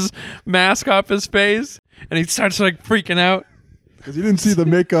nurse's mask off his face and he starts like freaking out. Because he didn't see the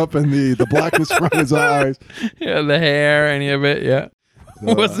makeup and the blackness from his eyes. Yeah, the hair, any of it, yeah. So,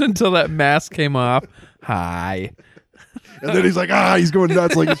 it wasn't until that mask came off. Hi. And then he's like, he's going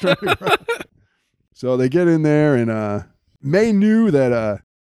nuts like he's trying to cry. So they get in there and May knew that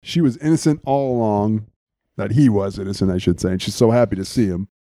she was innocent all along. That he was innocent, I should say. And she's so happy to see him.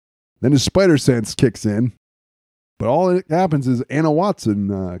 Then his spider sense kicks in. But all that happens is Anna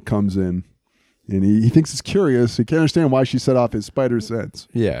Watson comes in. And he thinks it's curious. He can't understand why she set off his spider sense.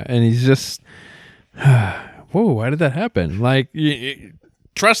 Yeah, and he's just, whoa, why did that happen? Like,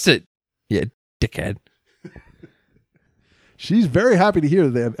 trust it, you dickhead. She's very happy to hear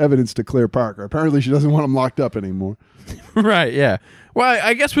that they have evidence to clear Parker. Apparently, she doesn't want him locked up anymore. Right, yeah. Well,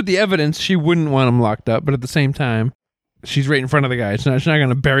 I guess with the evidence, she wouldn't want him locked up, but at the same time, she's right in front of the guy. She's not going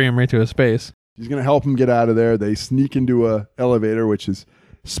to bury him right to his face. She's going to help him get out of there. They sneak into a elevator, which is...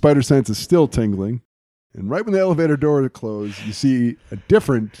 Spider sense is still tingling. And right when the elevator door closes, you see a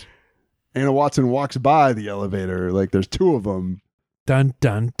different Anna Watson walks by the elevator. Like there's two of them. Dun,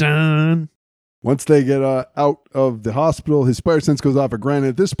 dun, dun. Once they get out of the hospital, his spider sense goes off. But granted,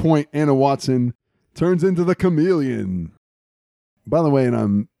 at this point, Anna Watson turns into the Chameleon. By the way,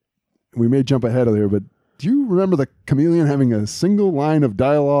 and we may jump ahead of here, but do you remember the Chameleon having a single line of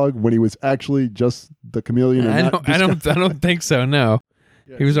dialogue when he was actually just the Chameleon? I don't think so, no.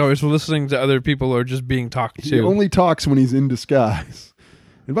 He was always listening to other people or just being talked to. He only talks when he's in disguise.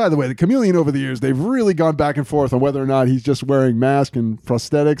 And by the way, the Chameleon over the years, they've really gone back and forth on whether or not he's just wearing mask and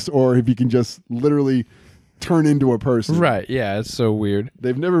prosthetics or if he can just literally turn into a person. Right, yeah, it's so weird.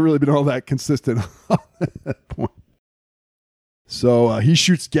 They've never really been all that consistent on that point. So he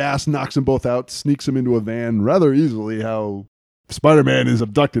shoots gas, knocks them both out, sneaks them into a van rather easily, how Spider-Man is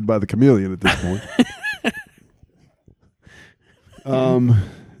abducted by the Chameleon at this point.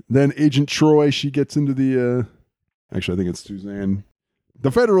 Then Agent Troy, she gets into the, actually I think it's Suzanne.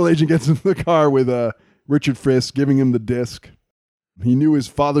 The federal agent gets into the car with Richard Fisk, giving him the disc. He knew his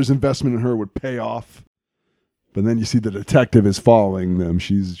father's investment in her would pay off. But then you see the detective is following them.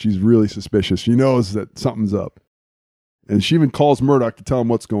 She's really suspicious. She knows that something's up. And she even calls Murdoch to tell him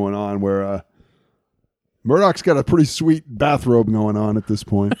what's going on, where Murdoch's got a pretty sweet bathrobe going on at this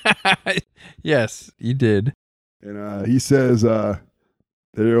point. Yes, you did. And he says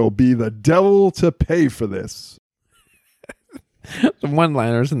there'll be the devil to pay for this. The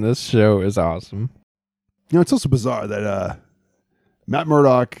one-liners in this show is awesome. You know, it's also bizarre that Matt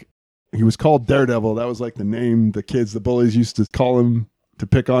Murdock, he was called Daredevil. That was like the name the kids, the bullies used to call him to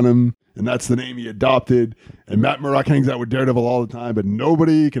pick on him. And that's the name he adopted. And Matt Murdock hangs out with Daredevil all the time, but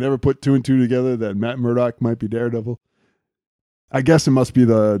nobody can ever put two and two together that Matt Murdock might be Daredevil. I guess it must be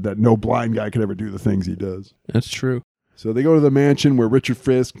that no blind guy could ever do the things he does. That's true. So they go to the mansion where Richard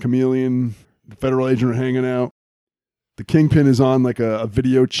Fisk, Chameleon, the federal agent are hanging out. The Kingpin is on like a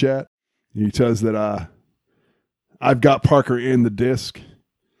video chat. He says that I've got Parker in the disc.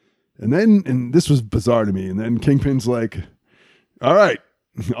 And this was bizarre to me. And then Kingpin's like, all right,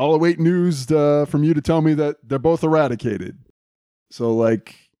 I'll await news from you to tell me that they're both eradicated. So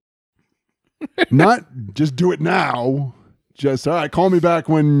like, not just do it now. Just, all right, call me back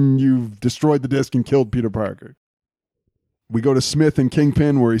when you've destroyed the disc and killed Peter Parker. We go to Smith and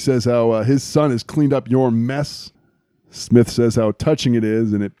Kingpin where he says how his son has cleaned up your mess. Smith says how touching it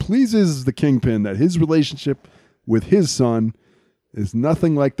is, and it pleases the Kingpin that his relationship with his son is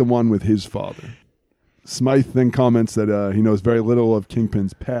nothing like the one with his father. Smythe then comments that he knows very little of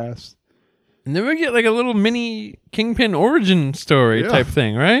Kingpin's past. And then we get like a little mini Kingpin origin story type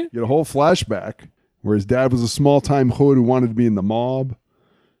thing, right? You get a whole flashback where his dad was a small-time hood who wanted to be in the mob.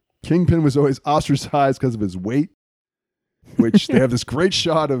 Kingpin was always ostracized because of his weight, which they have this great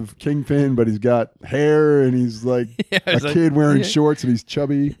shot of Kingpin, but he's got hair and he's like a kid wearing shorts and he's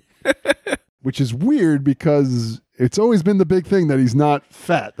chubby, which is weird because it's always been the big thing that he's not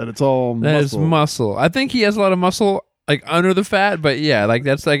fat, that it's all muscle. That is muscle. I think he has a lot of muscle like under the fat, but yeah, like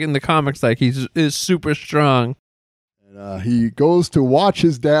that's like in the comics, like he is super strong. And he goes to watch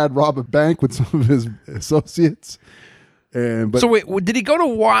his dad rob a bank with some of his associates. So wait, did he go to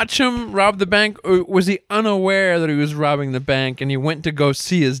watch him rob the bank, or was he unaware that he was robbing the bank and he went to go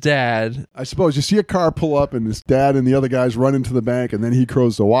see his dad? I suppose you see a car pull up and his dad and the other guys run into the bank, and then he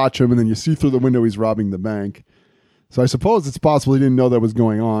goes to watch him, and then you see through the window he's robbing the bank. So I suppose it's possible he didn't know that was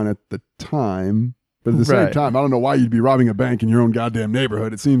going on at the time. But at the same time, I don't know why you'd be robbing a bank in your own goddamn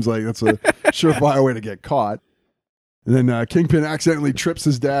neighborhood. It seems like that's a surefire way to get caught. And then Kingpin accidentally trips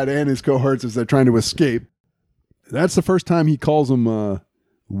his dad and his cohorts as they're trying to escape. That's the first time he calls him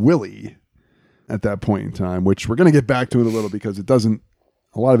Willie at that point in time, which we're going to get back to in a little because a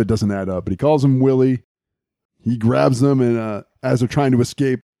lot of it doesn't add up. But he calls him Willie. He grabs them and as they're trying to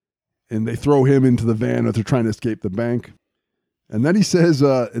escape, and they throw him into the van as they're trying to escape the bank. And then he says,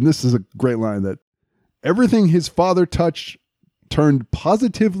 and this is a great line, that everything his father touched turned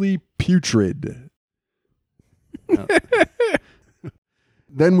positively putrid.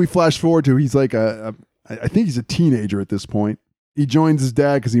 Then we flash forward to he's like I think he's a teenager at this point. He joins his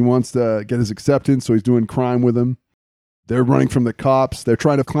dad because he wants to get his acceptance, so he's doing crime with him. They're running from the cops. They're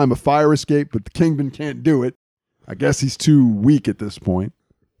trying to climb a fire escape, but the Kingpin can't do it. I guess he's too weak at this point.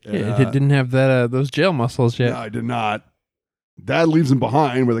 Yeah, he didn't have those jail muscles yet. No, I did not. Dad leaves him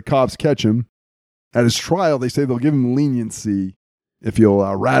behind where the cops catch him. At his trial, they say they'll give him leniency if he'll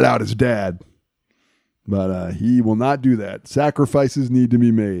rat out his dad. But he will not do that. Sacrifices need to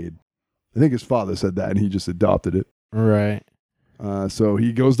be made. I think his father said that, and he just adopted it. Right. So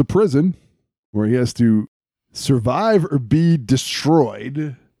he goes to prison where he has to survive or be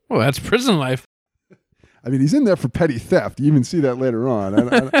destroyed. Well, that's prison life. I mean, he's in there for petty theft. You even see that later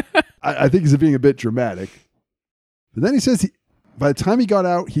on. I think he's being a bit dramatic. But then he says by the time he got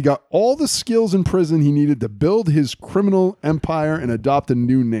out, he got all the skills in prison he needed to build his criminal empire and adopt a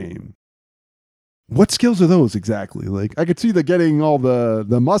new name. What skills are those exactly? Like, I could see the getting all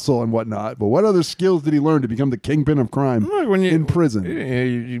the muscle and whatnot, but what other skills did he learn to become the kingpin of crime in prison?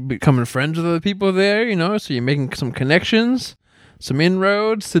 You're becoming friends with other people there, so you're making some connections, some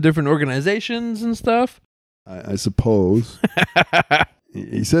inroads to different organizations and stuff. I suppose.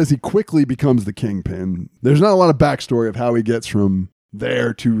 He says he quickly becomes the kingpin. There's not a lot of backstory of how he gets from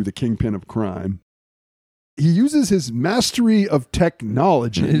there to the kingpin of crime. He uses his mastery of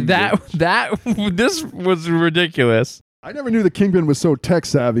technology. This was ridiculous. I never knew the Kingpin was so tech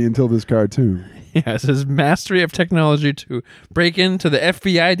savvy until this cartoon. Yes, his mastery of technology to break into the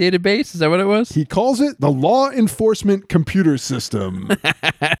FBI database. Is that what it was? He calls it the Law Enforcement Computer System,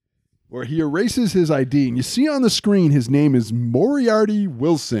 where he erases his ID. And you see on the screen his name is Moriarty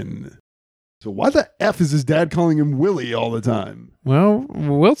Wilson. So why the F is his dad calling him Willie all the time? Well,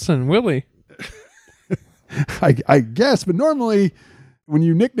 Willie. I guess, but normally when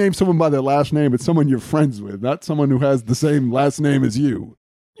you nickname someone by their last name, it's someone you're friends with, not someone who has the same last name as you.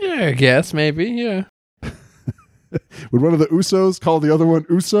 Yeah, I guess, maybe, yeah. Would one of the Usos call the other one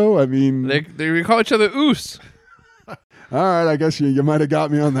Uso? I mean, They call each other Oos. all right, I guess you might have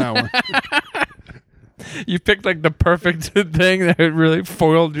got me on that one. You picked like the perfect thing that really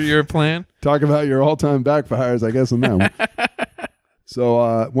foiled your plan. Talk about your all-time backfires, I guess, on that one.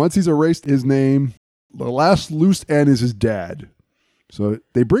 So once he's erased his name, the last loose end is his dad. So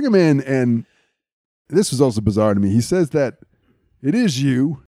they bring him in, and this was also bizarre to me. He says that it is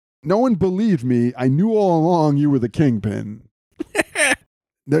you. No one believed me. I knew all along you were the kingpin.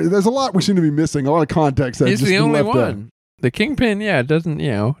 There's a lot we seem to be missing, a lot of context. That He's just the been only left out. one. The kingpin, doesn't,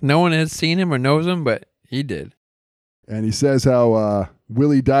 no one has seen him or knows him, but he did. And he says how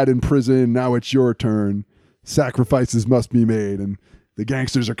Willie died in prison. Now it's your turn. Sacrifices must be made. And the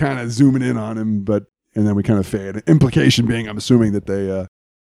gangsters are kind of zooming in on him, and then we kind of fade. Implication being, I'm assuming that they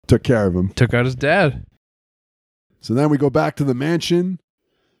took care of him. Took out his dad. So then we go back to the mansion.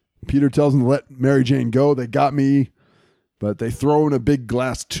 Peter tells him to let Mary Jane go. They got me, but they throw in a big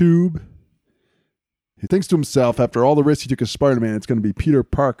glass tube. He thinks to himself, after all the risks he took as Spider-Man, it's going to be Peter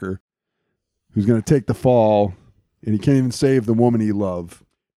Parker who's going to take the fall, and he can't even save the woman he loved.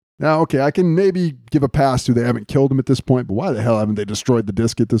 Now, okay, I can maybe give a pass to they haven't killed him at this point, but why the hell haven't they destroyed the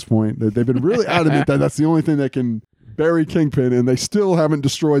disc at this point? They've been really adamant that that's the only thing that can bury Kingpin, and they still haven't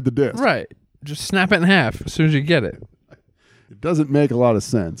destroyed the disc. Right. Just snap it in half as soon as you get it. It doesn't make a lot of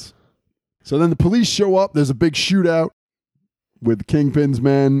sense. So then the police show up. There's a big shootout with Kingpin's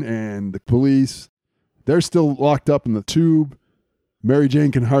men and the police. They're still locked up in the tube. Mary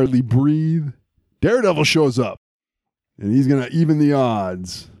Jane can hardly breathe. Daredevil shows up, and he's going to even the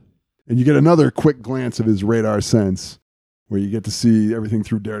odds. And you get another quick glance of his radar sense where you get to see everything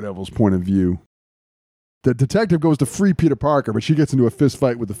through Daredevil's point of view. The detective goes to free Peter Parker, but she gets into a fist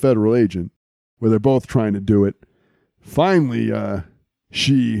fight with the federal agent where they're both trying to do it. Finally,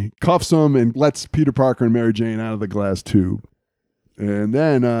 she cuffs him and lets Peter Parker and Mary Jane out of the glass tube. And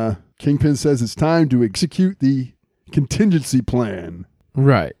then Kingpin says it's time to execute the contingency plan.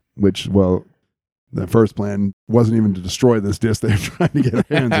 Right. Which, well, the first plan wasn't even to destroy this disc they were trying to get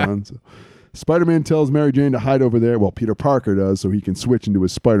their hands on. So Spider-Man tells Mary Jane to hide over there. Well, Peter Parker does, so he can switch into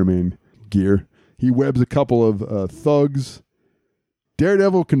his Spider-Man gear. He webs a couple of thugs.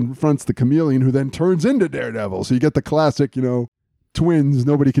 Daredevil confronts the Chameleon, who then turns into Daredevil. So you get the classic, twins,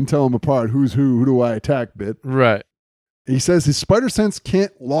 nobody can tell them apart. Who's who do I attack bit. Right. He says his spider sense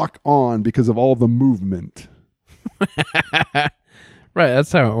can't lock on because of all the movement. Right,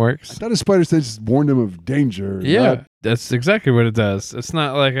 that's how it works. I thought his spider sense just warned him of danger. Yeah, that's exactly what it does. It's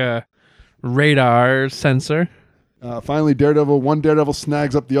not like a radar sensor. Finally, one Daredevil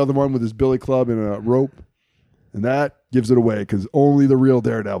snags up the other one with his billy club and a rope. And that gives it away because only the real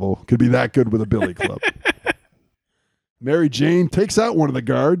Daredevil could be that good with a billy club. Mary Jane takes out one of the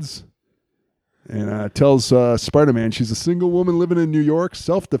guards and tells Spider-Man she's a single woman living in New York.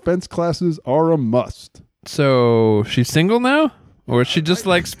 Self-defense classes are a must. So she's single now? Or is she just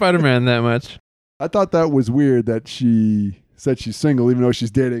like Spider-Man that much? I thought that was weird that she said she's single even though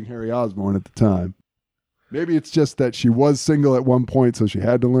she's dating Harry Osborn at the time. Maybe it's just that she was single at one point, so she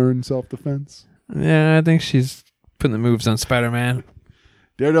had to learn self-defense. Yeah, I think she's putting the moves on Spider-Man.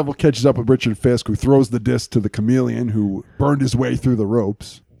 Daredevil catches up with Richard Fisk, who throws the disc to the Chameleon, who burned his way through the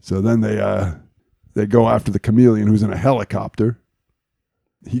ropes. So then they go after the Chameleon, who's in a helicopter.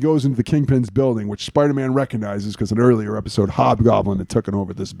 He goes into the Kingpin's building, which Spider-Man recognizes because an earlier episode, Hobgoblin had taken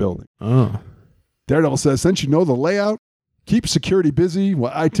over this building. Oh. Daredevil says, since you know the layout, keep security busy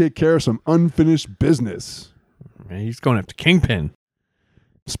while I take care of some unfinished business. Man, he's going after Kingpin.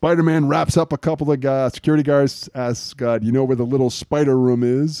 Spider-Man wraps up a couple of security guards, asks, God, you know where the little spider room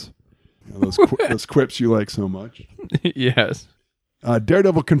is? Those quips you like so much. Yes.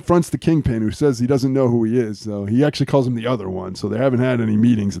 Daredevil confronts the Kingpin, who says he doesn't know who he is. So he actually calls him the other one. So they haven't had any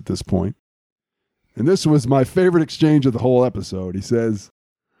meetings at this point. And this was my favorite exchange of the whole episode. He says,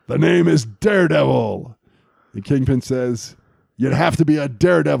 the name is Daredevil. The Kingpin says, you'd have to be a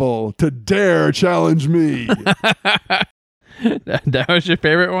daredevil to dare challenge me. That was your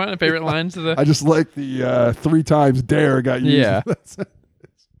favorite one? Favorite lines of the... I just like the 3 times dare got used. Yeah.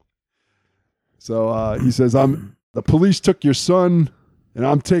 So he says, the police took your son and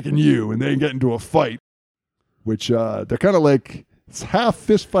I'm taking you. And they get into a fight, which they're kind of like, it's half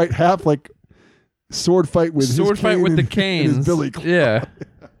fist fight, half like sword fight with sword his fight cane with the and canes. his billy club. Yeah.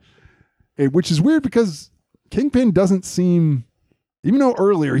 Which is weird because Kingpin doesn't seem, even though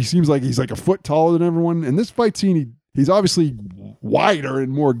earlier he seems like he's like a foot taller than everyone. In this fight scene, he's obviously wider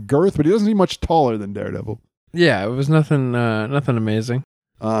and more girth, but he doesn't seem much taller than Daredevil. Yeah, it was nothing amazing.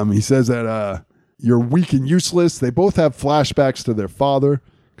 He says that you're weak and useless. They both have flashbacks to their father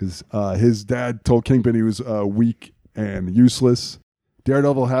because his dad told Kingpin he was weak and useless.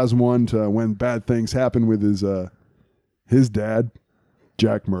 Daredevil has one to when bad things happen with his dad,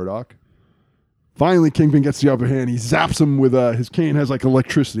 Jack Murdock. Finally, Kingpin gets the upper hand. He zaps him with his cane has like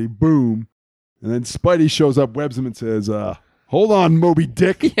electricity. Boom. And then Spidey shows up, webs him, and says, hold on, Moby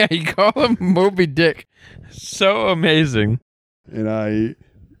Dick. Yeah, you call him Moby Dick. So amazing. And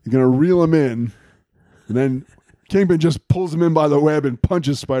you're going to reel him in. And then Kingpin just pulls him in by the web and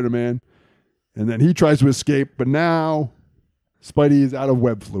punches Spider-Man. And then he tries to escape, but now Spidey is out of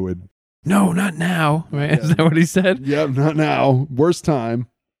web fluid. No, not now. Right? Yeah. Is that what he said? Yep, not now. Worst time.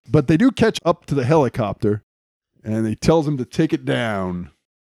 But they do catch up to the helicopter, and he tells him to take it down.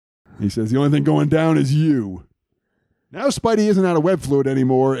 He says, the only thing going down is you. Now Spidey isn't out of web fluid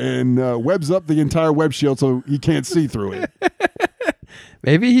anymore and webs up the entire web shield so he can't see through it.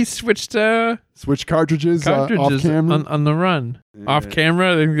 Maybe he switched cartridges off camera. On the run. Yeah. Off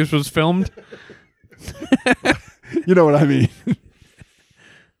camera? I think this was filmed. You know what I mean.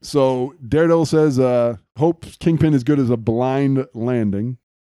 So Daredevil says, hope Kingpin is good as a blind landing.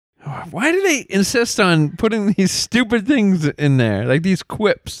 Why do they insist on putting these stupid things in there? Like these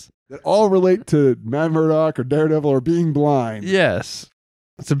quips. That all relate to Matt Murdock or Daredevil or being blind. Yes.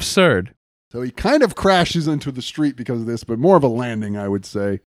 It's absurd. So he kind of crashes into the street because of this, but more of a landing, I would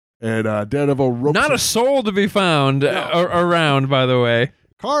say. And Daredevil ropes Not a soul to be found around, by the way.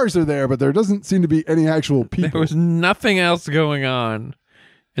 Cars are there, but there doesn't seem to be any actual people. There was nothing else going on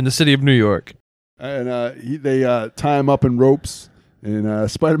in the city of New York. And they tie him up in ropes. And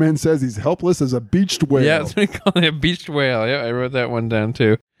Spider-Man says he's helpless as a beached whale. Yeah, that's what they call it, a beached whale. Yeah, I wrote that one down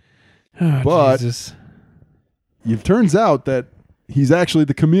too. Oh, but Jesus. It turns out that he's actually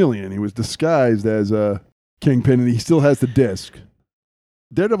the Chameleon. He was disguised as a Kingpin, and he still has the disc.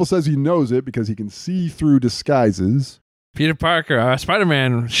 Daredevil says he knows it because he can see through disguises. Peter Parker,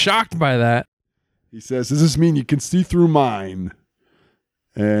 Spider-Man, shocked by that. He says, does this mean you can see through mine?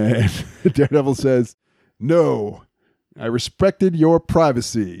 And Daredevil says, no. I respected your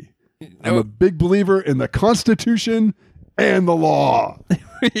privacy. I'm a big believer in the Constitution and the law.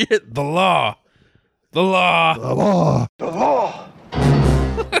 The law. The law. The law. The law.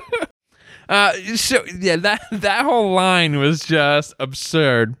 So yeah, that whole line was just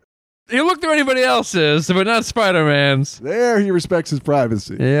absurd. You look through anybody else's, but not Spider-Man's. There he respects his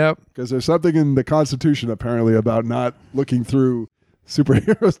privacy. Yep. Because there's something in the Constitution apparently about not looking through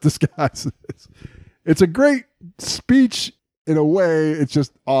superheroes' disguises. It's a great speech in a way. It's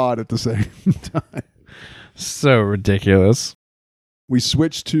just odd at the same time. So ridiculous. We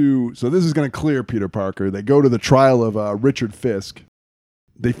switch to, so this is going to clear Peter Parker. They go to the trial of Richard Fisk.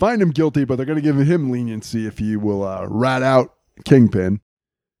 They find him guilty, but they're going to give him leniency if he will rat out Kingpin,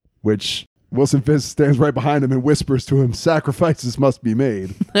 which Wilson Fisk stands right behind him and whispers to him, sacrifices must be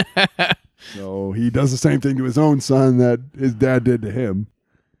made. So he does the same thing to his own son that his dad did to him.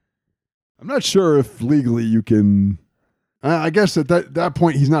 I'm not sure if legally you can... I guess at that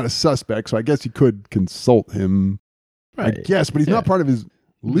point he's not a suspect, so I guess you could consult him. Right. I guess, but he's not part of his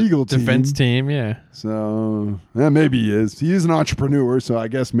legal team. Defense team, yeah. So maybe he is. He is an entrepreneur, so I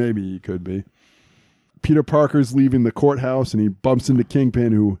guess maybe he could be. Peter Parker's leaving the courthouse, and he bumps into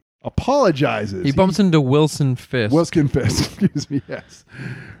Kingpin, who apologizes. He bumps into Wilson Fisk. Wilson Fisk, excuse me, yes.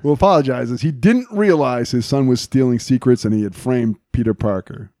 Who apologizes. He didn't realize his son was stealing secrets, and he had framed Peter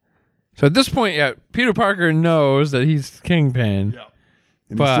Parker. So at this point, yeah, Peter Parker knows that he's Kingpin. Yeah.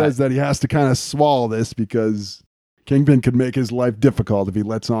 And he says that he has to kind of swallow this because Kingpin could make his life difficult if he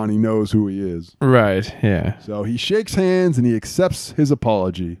lets on he knows who he is. Right, yeah. So he shakes hands and he accepts his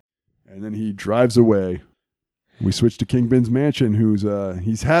apology. And then he drives away. We switch to Kingpin's mansion, who's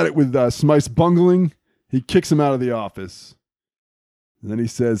he's had it with Smythe's bungling. He kicks him out of the office. And then he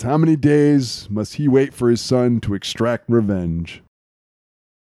says, how many days must he wait for his son to extract revenge?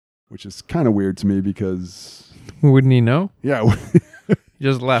 Which is kind of weird to me because... Wouldn't he know? Yeah. He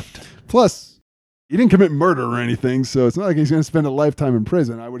just left. Plus, he didn't commit murder or anything, so it's not like he's going to spend a lifetime in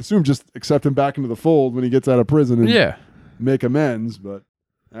prison. I would assume just accept him back into the fold when he gets out of prison and make amends, but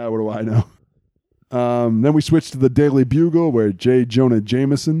what do I know? Then we switch to the Daily Bugle where J. Jonah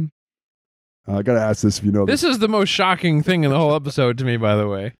Jameson... I got to ask this if you know this. This is the most shocking thing in the whole episode to me, by the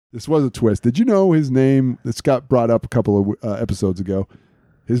way. This was a twist. Did you know his name... This got brought up a couple of episodes ago.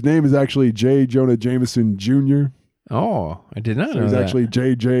 His name is actually J. Jonah Jameson Jr. Oh, I did not know that. He's actually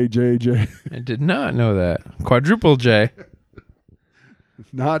JJJJ. I did not know that. Quadruple J.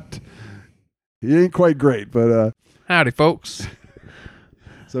 He ain't quite great, but... Howdy, folks.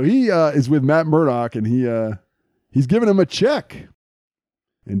 So he is with Matt Murdock, and he's giving him a check.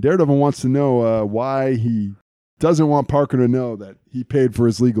 And Daredevil wants to know why he doesn't want Parker to know that he paid for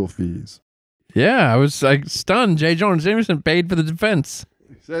his legal fees. Yeah, I was like stunned. J. Jonah Jameson paid for the defense.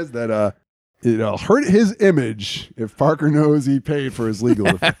 He says that it'll hurt his image if Parker knows he paid for his legal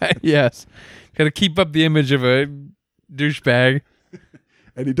defense. Yes. Got to keep up the image of a douchebag.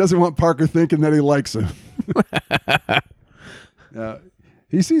 And he doesn't want Parker thinking that he likes him.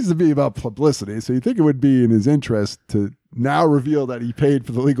 He seems to be about publicity, so you think it would be in his interest to now reveal that he paid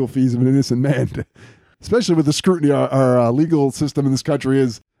for the legal fees of an innocent man, especially with the scrutiny our legal system in this country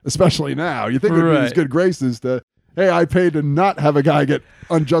is, especially now. You think it would be in his good graces to, hey, I paid to not have a guy get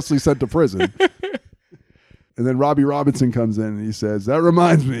unjustly sent to prison. And then Robbie Robinson comes in and he says, that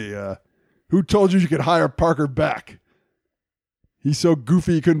reminds me, who told you could hire Parker back? He's so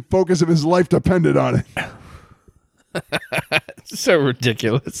goofy he couldn't focus if his life depended on it. So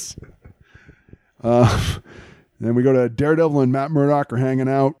ridiculous. Then we go to Daredevil and Matt Murdock are hanging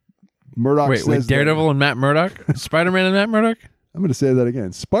out. Murdock Wait, Daredevil and Matt Murdock? Spider-Man and Matt Murdock? I'm going to say that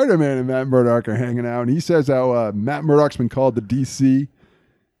again. Spider-Man and Matt Murdock are hanging out, and he says how Matt Murdock's been called to D.C.,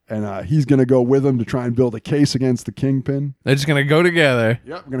 and he's going to go with him to try and build a case against the Kingpin. They're just going to go together.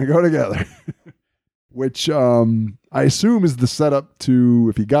 Yep, going to go together. Which I assume is the setup to,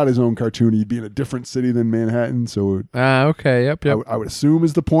 if he got his own cartoon, he'd be in a different city than Manhattan. So, okay, yep. I would assume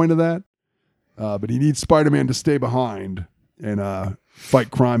is the point of that. But he needs Spider-Man to stay behind and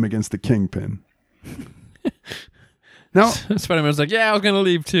fight crime against the Kingpin. Now, Spider-Man's like, yeah, I was going to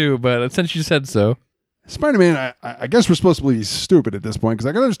leave too, but since you said so. Spider-Man, I guess we're supposed to believe he's stupid at this point, because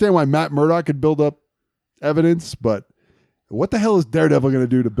I can understand why Matt Murdock could build up evidence, but what the hell is Daredevil going to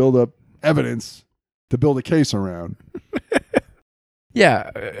do to build up evidence to build a case around? Yeah,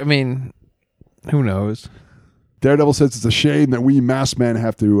 I mean, who knows? Daredevil says it's a shame that we masked men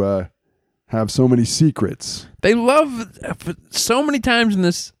have to have so many secrets. They love, so many times in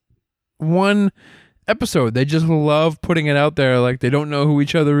this one episode, they just love putting it out there like they don't know who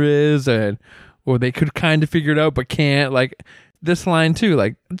each other is, or they could kind of figure it out but can't. Like this line too,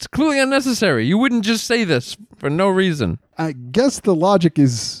 like it's clearly unnecessary. You wouldn't just say this for no reason. I guess the logic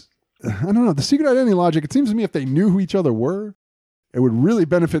is, I don't know, the secret identity logic, it seems to me if they knew who each other were, it would really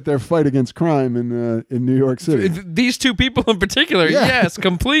benefit their fight against crime in New York City. These two people in particular, yes,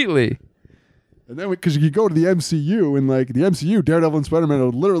 completely. And then, because you go to the MCU, and like the MCU, Daredevil and Spider-Man are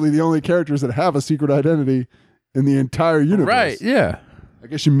literally the only characters that have a secret identity in the entire universe. Right, yeah. I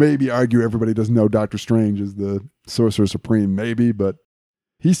guess you maybe argue everybody doesn't know Doctor Strange is the Sorcerer Supreme, maybe, but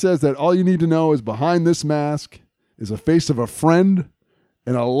he says that all you need to know is behind this mask is a face of a friend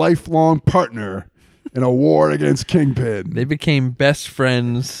and a lifelong partner in a war against Kingpin. They became best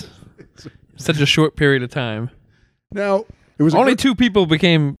friends in such a short period of time. Now, it was only two people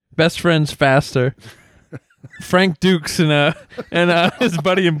became best friends faster. Frank Dukes and his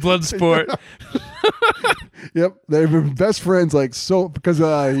buddy in Bloodsport. Yep, they've been best friends like so because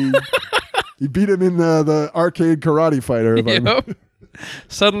he beat him in the arcade Karate Fighter. Yep.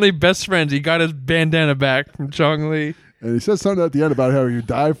 Suddenly best friends. He got his bandana back from Chong Li. And he says something at the end about how you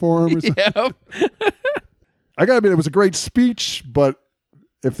die for him or something. Yep. I gotta admit, it was a great speech, but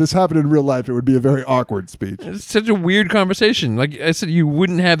if this happened in real life, it would be a very awkward speech. It's such a weird conversation. Like I said, you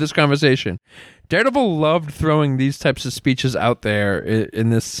wouldn't have this conversation. Daredevil loved throwing these types of speeches out there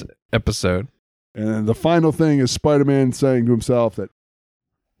in this episode. And the final thing is Spider-Man saying to himself that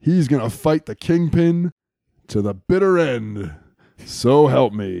he's going to fight the Kingpin to the bitter end. So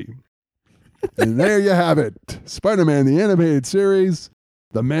help me. And there you have it. Spider-Man, the animated series,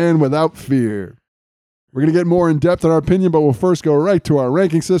 The Man Without Fear. We're going to get more in depth on our opinion, but we'll first go right to our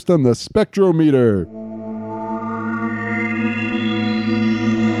ranking system, the Spectrometer.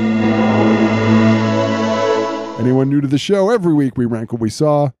 Anyone new to the show, every week we rank what we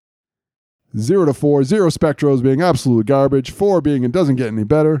saw. 0 to 4, 0 Spectros being absolute garbage, 4 being it doesn't get any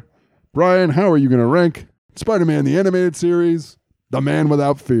better. Brian, how are you going to rank Spider-Man, the animated series, The Man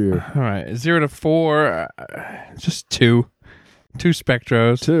Without Fear? All right, 0 to 4, just 2. 2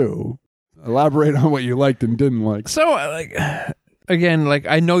 Spectros. 2. Elaborate on what you liked and didn't like. So, again,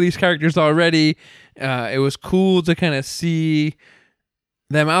 I know these characters already. It was cool to kind of see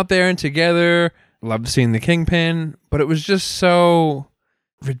them out there and together. Loved seeing the Kingpin, but it was just so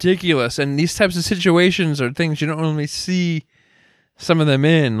ridiculous. And these types of situations are things you don't normally see some of them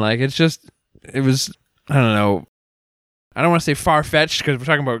in. It was, I don't know. I don't want to say far-fetched because we're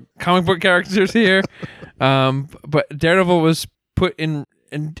talking about comic book characters here. But Daredevil was put in,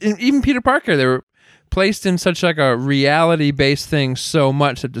 and even Peter Parker, they were placed in such a reality-based thing so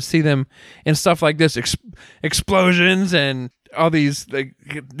much that to see them in stuff like this, explosions and all these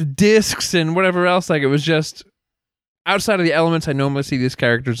discs and whatever else, it was just outside of the elements I normally see these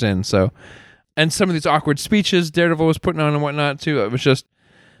characters in. So And some of these awkward speeches Daredevil was putting on and whatnot too. It was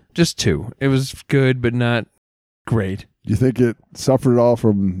just too. It was good, but not great. Do you think it suffered at all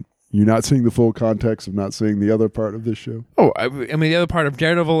from you not seeing the full context of not seeing the other part of this show? Oh, I mean, the other part of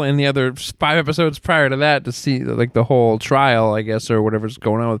Daredevil and the other 5 episodes prior to that to see like the whole trial, I guess, or whatever's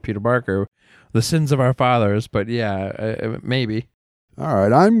going on with Peter Parker, the sins of our fathers. But yeah, maybe. All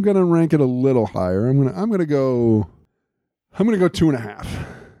right, I'm gonna rank it a little higher. I'm gonna go 2.5.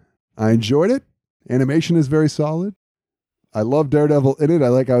 I enjoyed it. Animation is very solid. I love Daredevil in it. I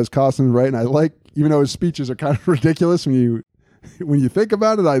like how his costume's right, and I like, even though his speeches are kind of ridiculous when you think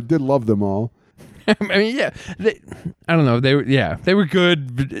about it, I did love them all. I mean, yeah, I don't know. They were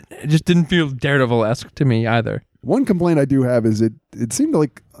good, but it just didn't feel Daredevil-esque to me either. One complaint I do have is it seemed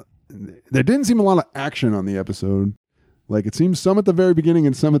like there didn't seem a lot of action on the episode. Like, it seemed some at the very beginning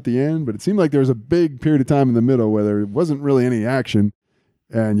and some at the end, but it seemed like there was a big period of time in the middle where there wasn't really any action.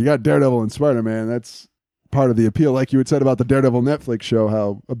 And you got Daredevil and Spider-Man. That's part of the appeal. Like you had said about the Daredevil Netflix show,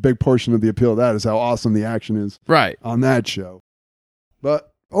 how a big portion of the appeal of that is how awesome the action is right on that show.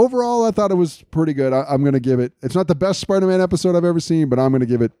 But overall, I thought it was pretty good. I'm going to give it, it's not the best Spider-Man episode I've ever seen, but I'm going to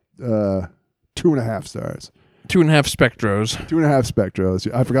give it 2.5 stars. 2.5 Spectros. 2.5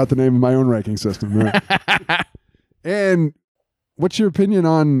 Spectros. I forgot the name of my own ranking system. Right? And what's your opinion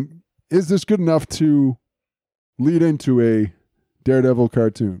on, is this good enough to lead into a Daredevil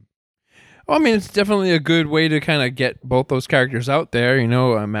cartoon? Well, I mean, it's definitely a good way to kind of get both those characters out there. You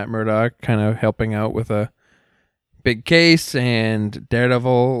know, Matt Murdock kind of helping out with a big case and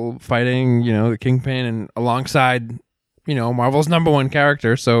Daredevil fighting, you know, the Kingpin and alongside, you know, Marvel's #1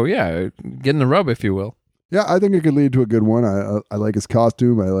 character. So, yeah, getting the rub, if you will. Yeah, I think it could lead to a good one. I like his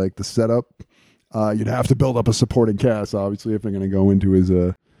costume. I like the setup. You'd have to build up a supporting cast, obviously, if they're going to go into his,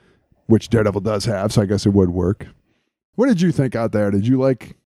 which Daredevil does have, so I guess it would work. What did you think out there? Did you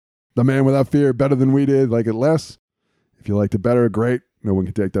like The Man Without Fear better than we did? Like it less? If you liked it better, great. No one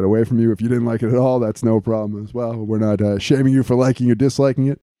can take that away from you. If you didn't like it at all, that's no problem as well. We're not shaming you for liking or disliking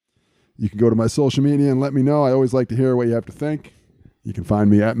it. You can go to my social media and let me know. I always like to hear what you have to think. You can find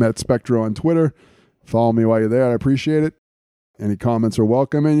me at Matt Spectro on Twitter. Follow me while you're there. I appreciate it. Any comments are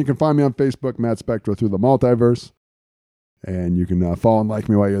welcome. And you can find me on Facebook, Matt Spectro Through the Multiverse. And you can follow and like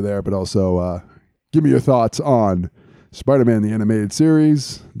me while you're there, but also give me your thoughts on Spider-Man, the animated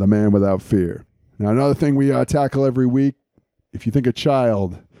series, The Man Without Fear. Now, another thing we tackle every week, if you think a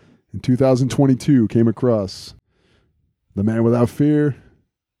child in 2022 came across The Man Without Fear,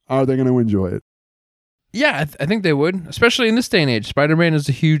 are they going to enjoy it? Yeah, I think they would, especially in this day and age. Spider-Man is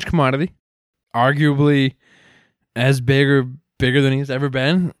a huge commodity, arguably as bigger than he's ever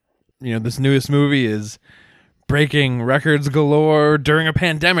been. You know, this newest movie is breaking records galore during a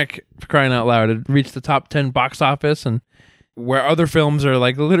pandemic, for crying out loud. It reached the top 10 box office, and where other films are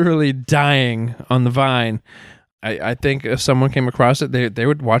like literally dying on the vine, I think if someone came across it, they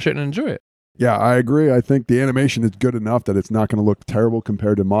would watch it and enjoy it. Yeah, I agree. I think the animation is good enough that it's not going to look terrible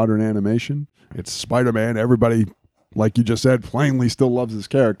compared to modern animation. It's Spider-Man. Everybody, like you just said, plainly still loves his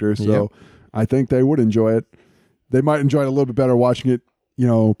character, so yep. I think they would enjoy it. They might enjoy it a little bit better watching it, you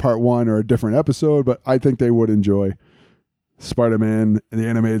know, part 1 or a different episode, but I think they would enjoy Spider-Man, the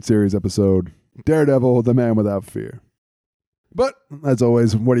animated series episode, Daredevil, The Man Without Fear. But, as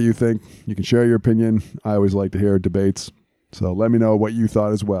always, what do you think? You can share your opinion. I always like to hear debates. So let me know what you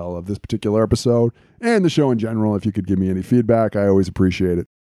thought as well of this particular episode and the show in general. If you could give me any feedback, I always appreciate it.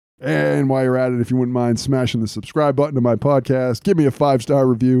 And while you're at it, if you wouldn't mind smashing the subscribe button to my podcast, give me a 5-star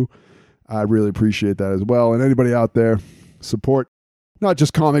review. I'd really appreciate that as well. And anybody out there, support not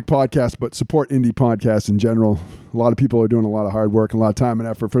just comic podcasts, but support indie podcasts in general. A lot of people are doing a lot of hard work and a lot of time and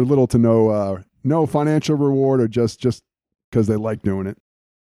effort for little to no financial reward, or just because they like doing it.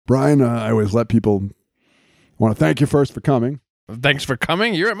 Brian, I always let people want to thank you first for coming. Thanks for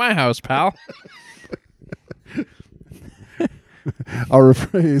coming. You're at my house, pal. I'll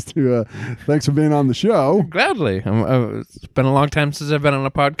rephrase to thanks for being on the show. Gladly. It's been a long time since I've been on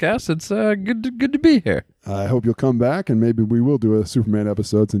a podcast. It's good to be here. I hope you'll come back, and maybe we will do a Superman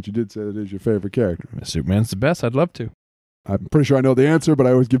episode, since you did say it is your favorite character. Superman's the best. I'd love to. I'm pretty sure I know the answer, but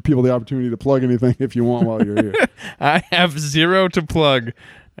I always give people the opportunity to plug anything if you want while you're here. I have 0 to plug.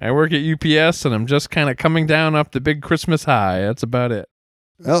 I work at UPS, and I'm just kind of coming down off the big Christmas high. That's about it.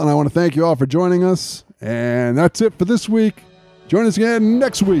 Well, and I want to thank you all for joining us, and that's it for this week. Join us again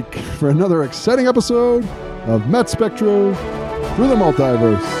next week for another exciting episode of Matt Spectro Through the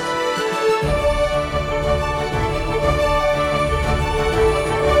Multiverse.